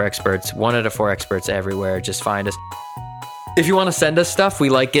 out of 4 experts. 1 out of 4 experts everywhere. Just find us. If you want to send us stuff, we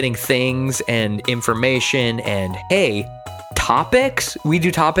like getting things and information and, hey, topics. We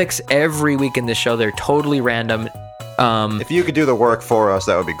do topics every week in this show. They're totally random. If you could do the work for us,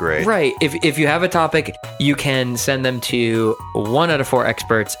 that would be great. Right. If you have a topic, you can send them to 1 out of 4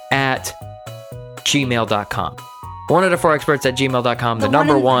 experts at gmail.com. 1 out of 4 experts at gmail.com. The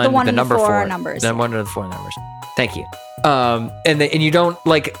number one, the number 4 numbers. The 1 out of 4 numbers. Thank you. And you don't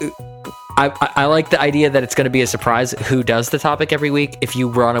like. I like the idea that it's going to be a surprise who does the topic every week. If you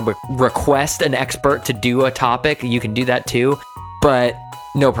want to request an expert to do a topic, you can do that too. But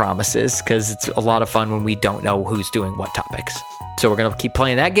no promises, because it's a lot of fun when we don't know who's doing what topics. So we're going to keep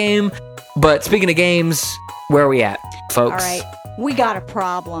playing that game. But speaking of games, where are we at, folks? All right. We got a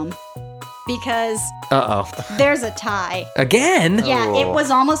problem. Because there's a tie. Again? Yeah, it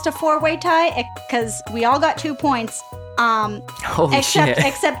was almost a 4-way tie because we all got 2 points. Holy shit.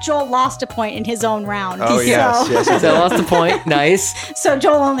 Except Joel lost a point in his own round. Oh, yes. So I lost a point. Nice. So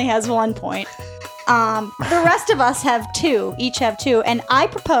Joel only has 1 point. The rest of us have 2, each have 2, and I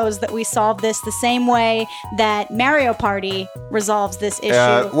propose that we solve this the same way that Mario Party resolves this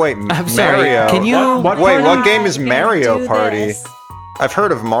issue. Wait, I'm sorry. Mario. Can you? What game is We're gonna Mario do Party? this. I've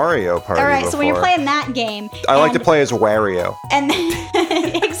heard of Mario Party. All right, before. so when you're playing that game, I like to play as Wario. And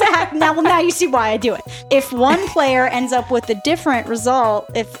exactly. Now you see why I do it. If one player ends up with a different result,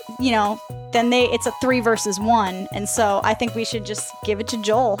 then it's a 3 versus 1, and so I think we should just give it to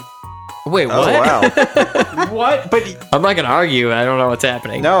Joel. Wait, what? Oh wow. What? But I'm not gonna argue. I don't know what's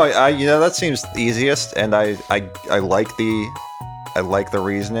happening. No, that seems easiest, and I like the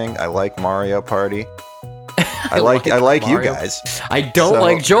reasoning. I like Mario Party. I like you Mario. guys. I don't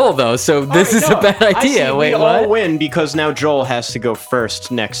like Joel though, so this is a bad idea. I see Wait, we what? all win because now Joel has to go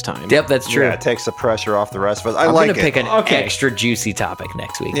first next time. Yep, that's true. Yeah, it takes the pressure off the rest of us. I'm like gonna pick an Okay. extra juicy topic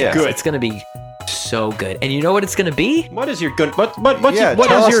next week. Yeah. guys. Good. It's gonna be so good. And you know what it's gonna be? What is your good? What's Yeah, what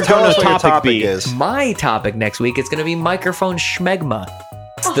tell is your us what your topic topic be? is. My topic next week is gonna be microphone schmegma.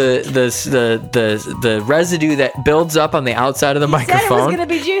 It's the residue that builds up on the outside of the Said it was microphone, gonna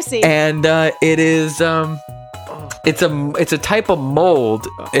be juicy. and it is it's a type of mold.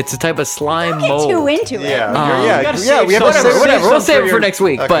 It's a type of slime Don't get mold. too into it. Yeah, you gotta We save have to some- save Whatever. We'll save it for your- next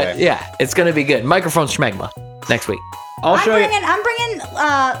week. Okay. But yeah, it's gonna be good. Microphone schmegma next week. I'll show you. I'm bringing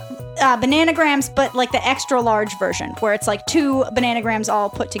bananagrams, but like the extra large version, where it's like 2 bananagrams all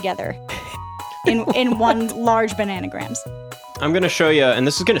put together in one large bananagrams. I'm going to show you, and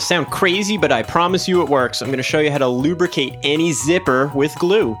this is going to sound crazy, but I promise you it works. I'm going to show you how to lubricate any zipper with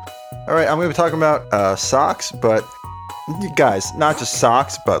glue. All right, I'm going to be talking about socks, but you guys, not just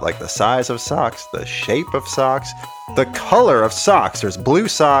socks, but like the size of socks, the shape of socks, the color of socks. There's blue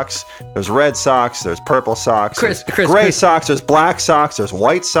socks, there's red socks, there's purple socks, Chris, there's gray Chris. socks, there's black socks, there's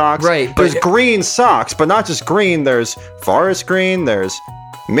white socks. Right, but- There's green socks, but not just green. There's forest green, there's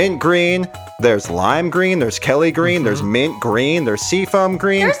mint green, there's lime green, there's Kelly green, there's mint green, there's seafoam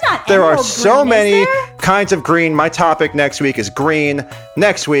green. There's not There are emerald so green, is many there? kinds of green. My topic next week is green.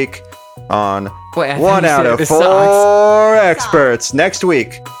 Next week on Wait, I thought 1 you said out it of was 4 socks. experts next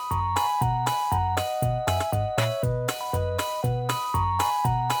week.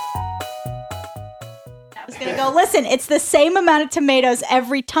 I was gonna go, listen, it's the same amount of tomatoes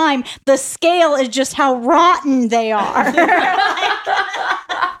every time. The scale is just how rotten they are.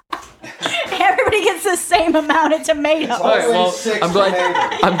 Everybody gets the same amount of tomatoes. All right, well,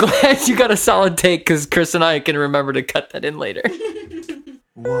 I'm glad you got a solid take because Chris and I can remember to cut that in later.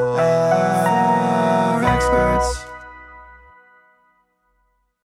 4 experts.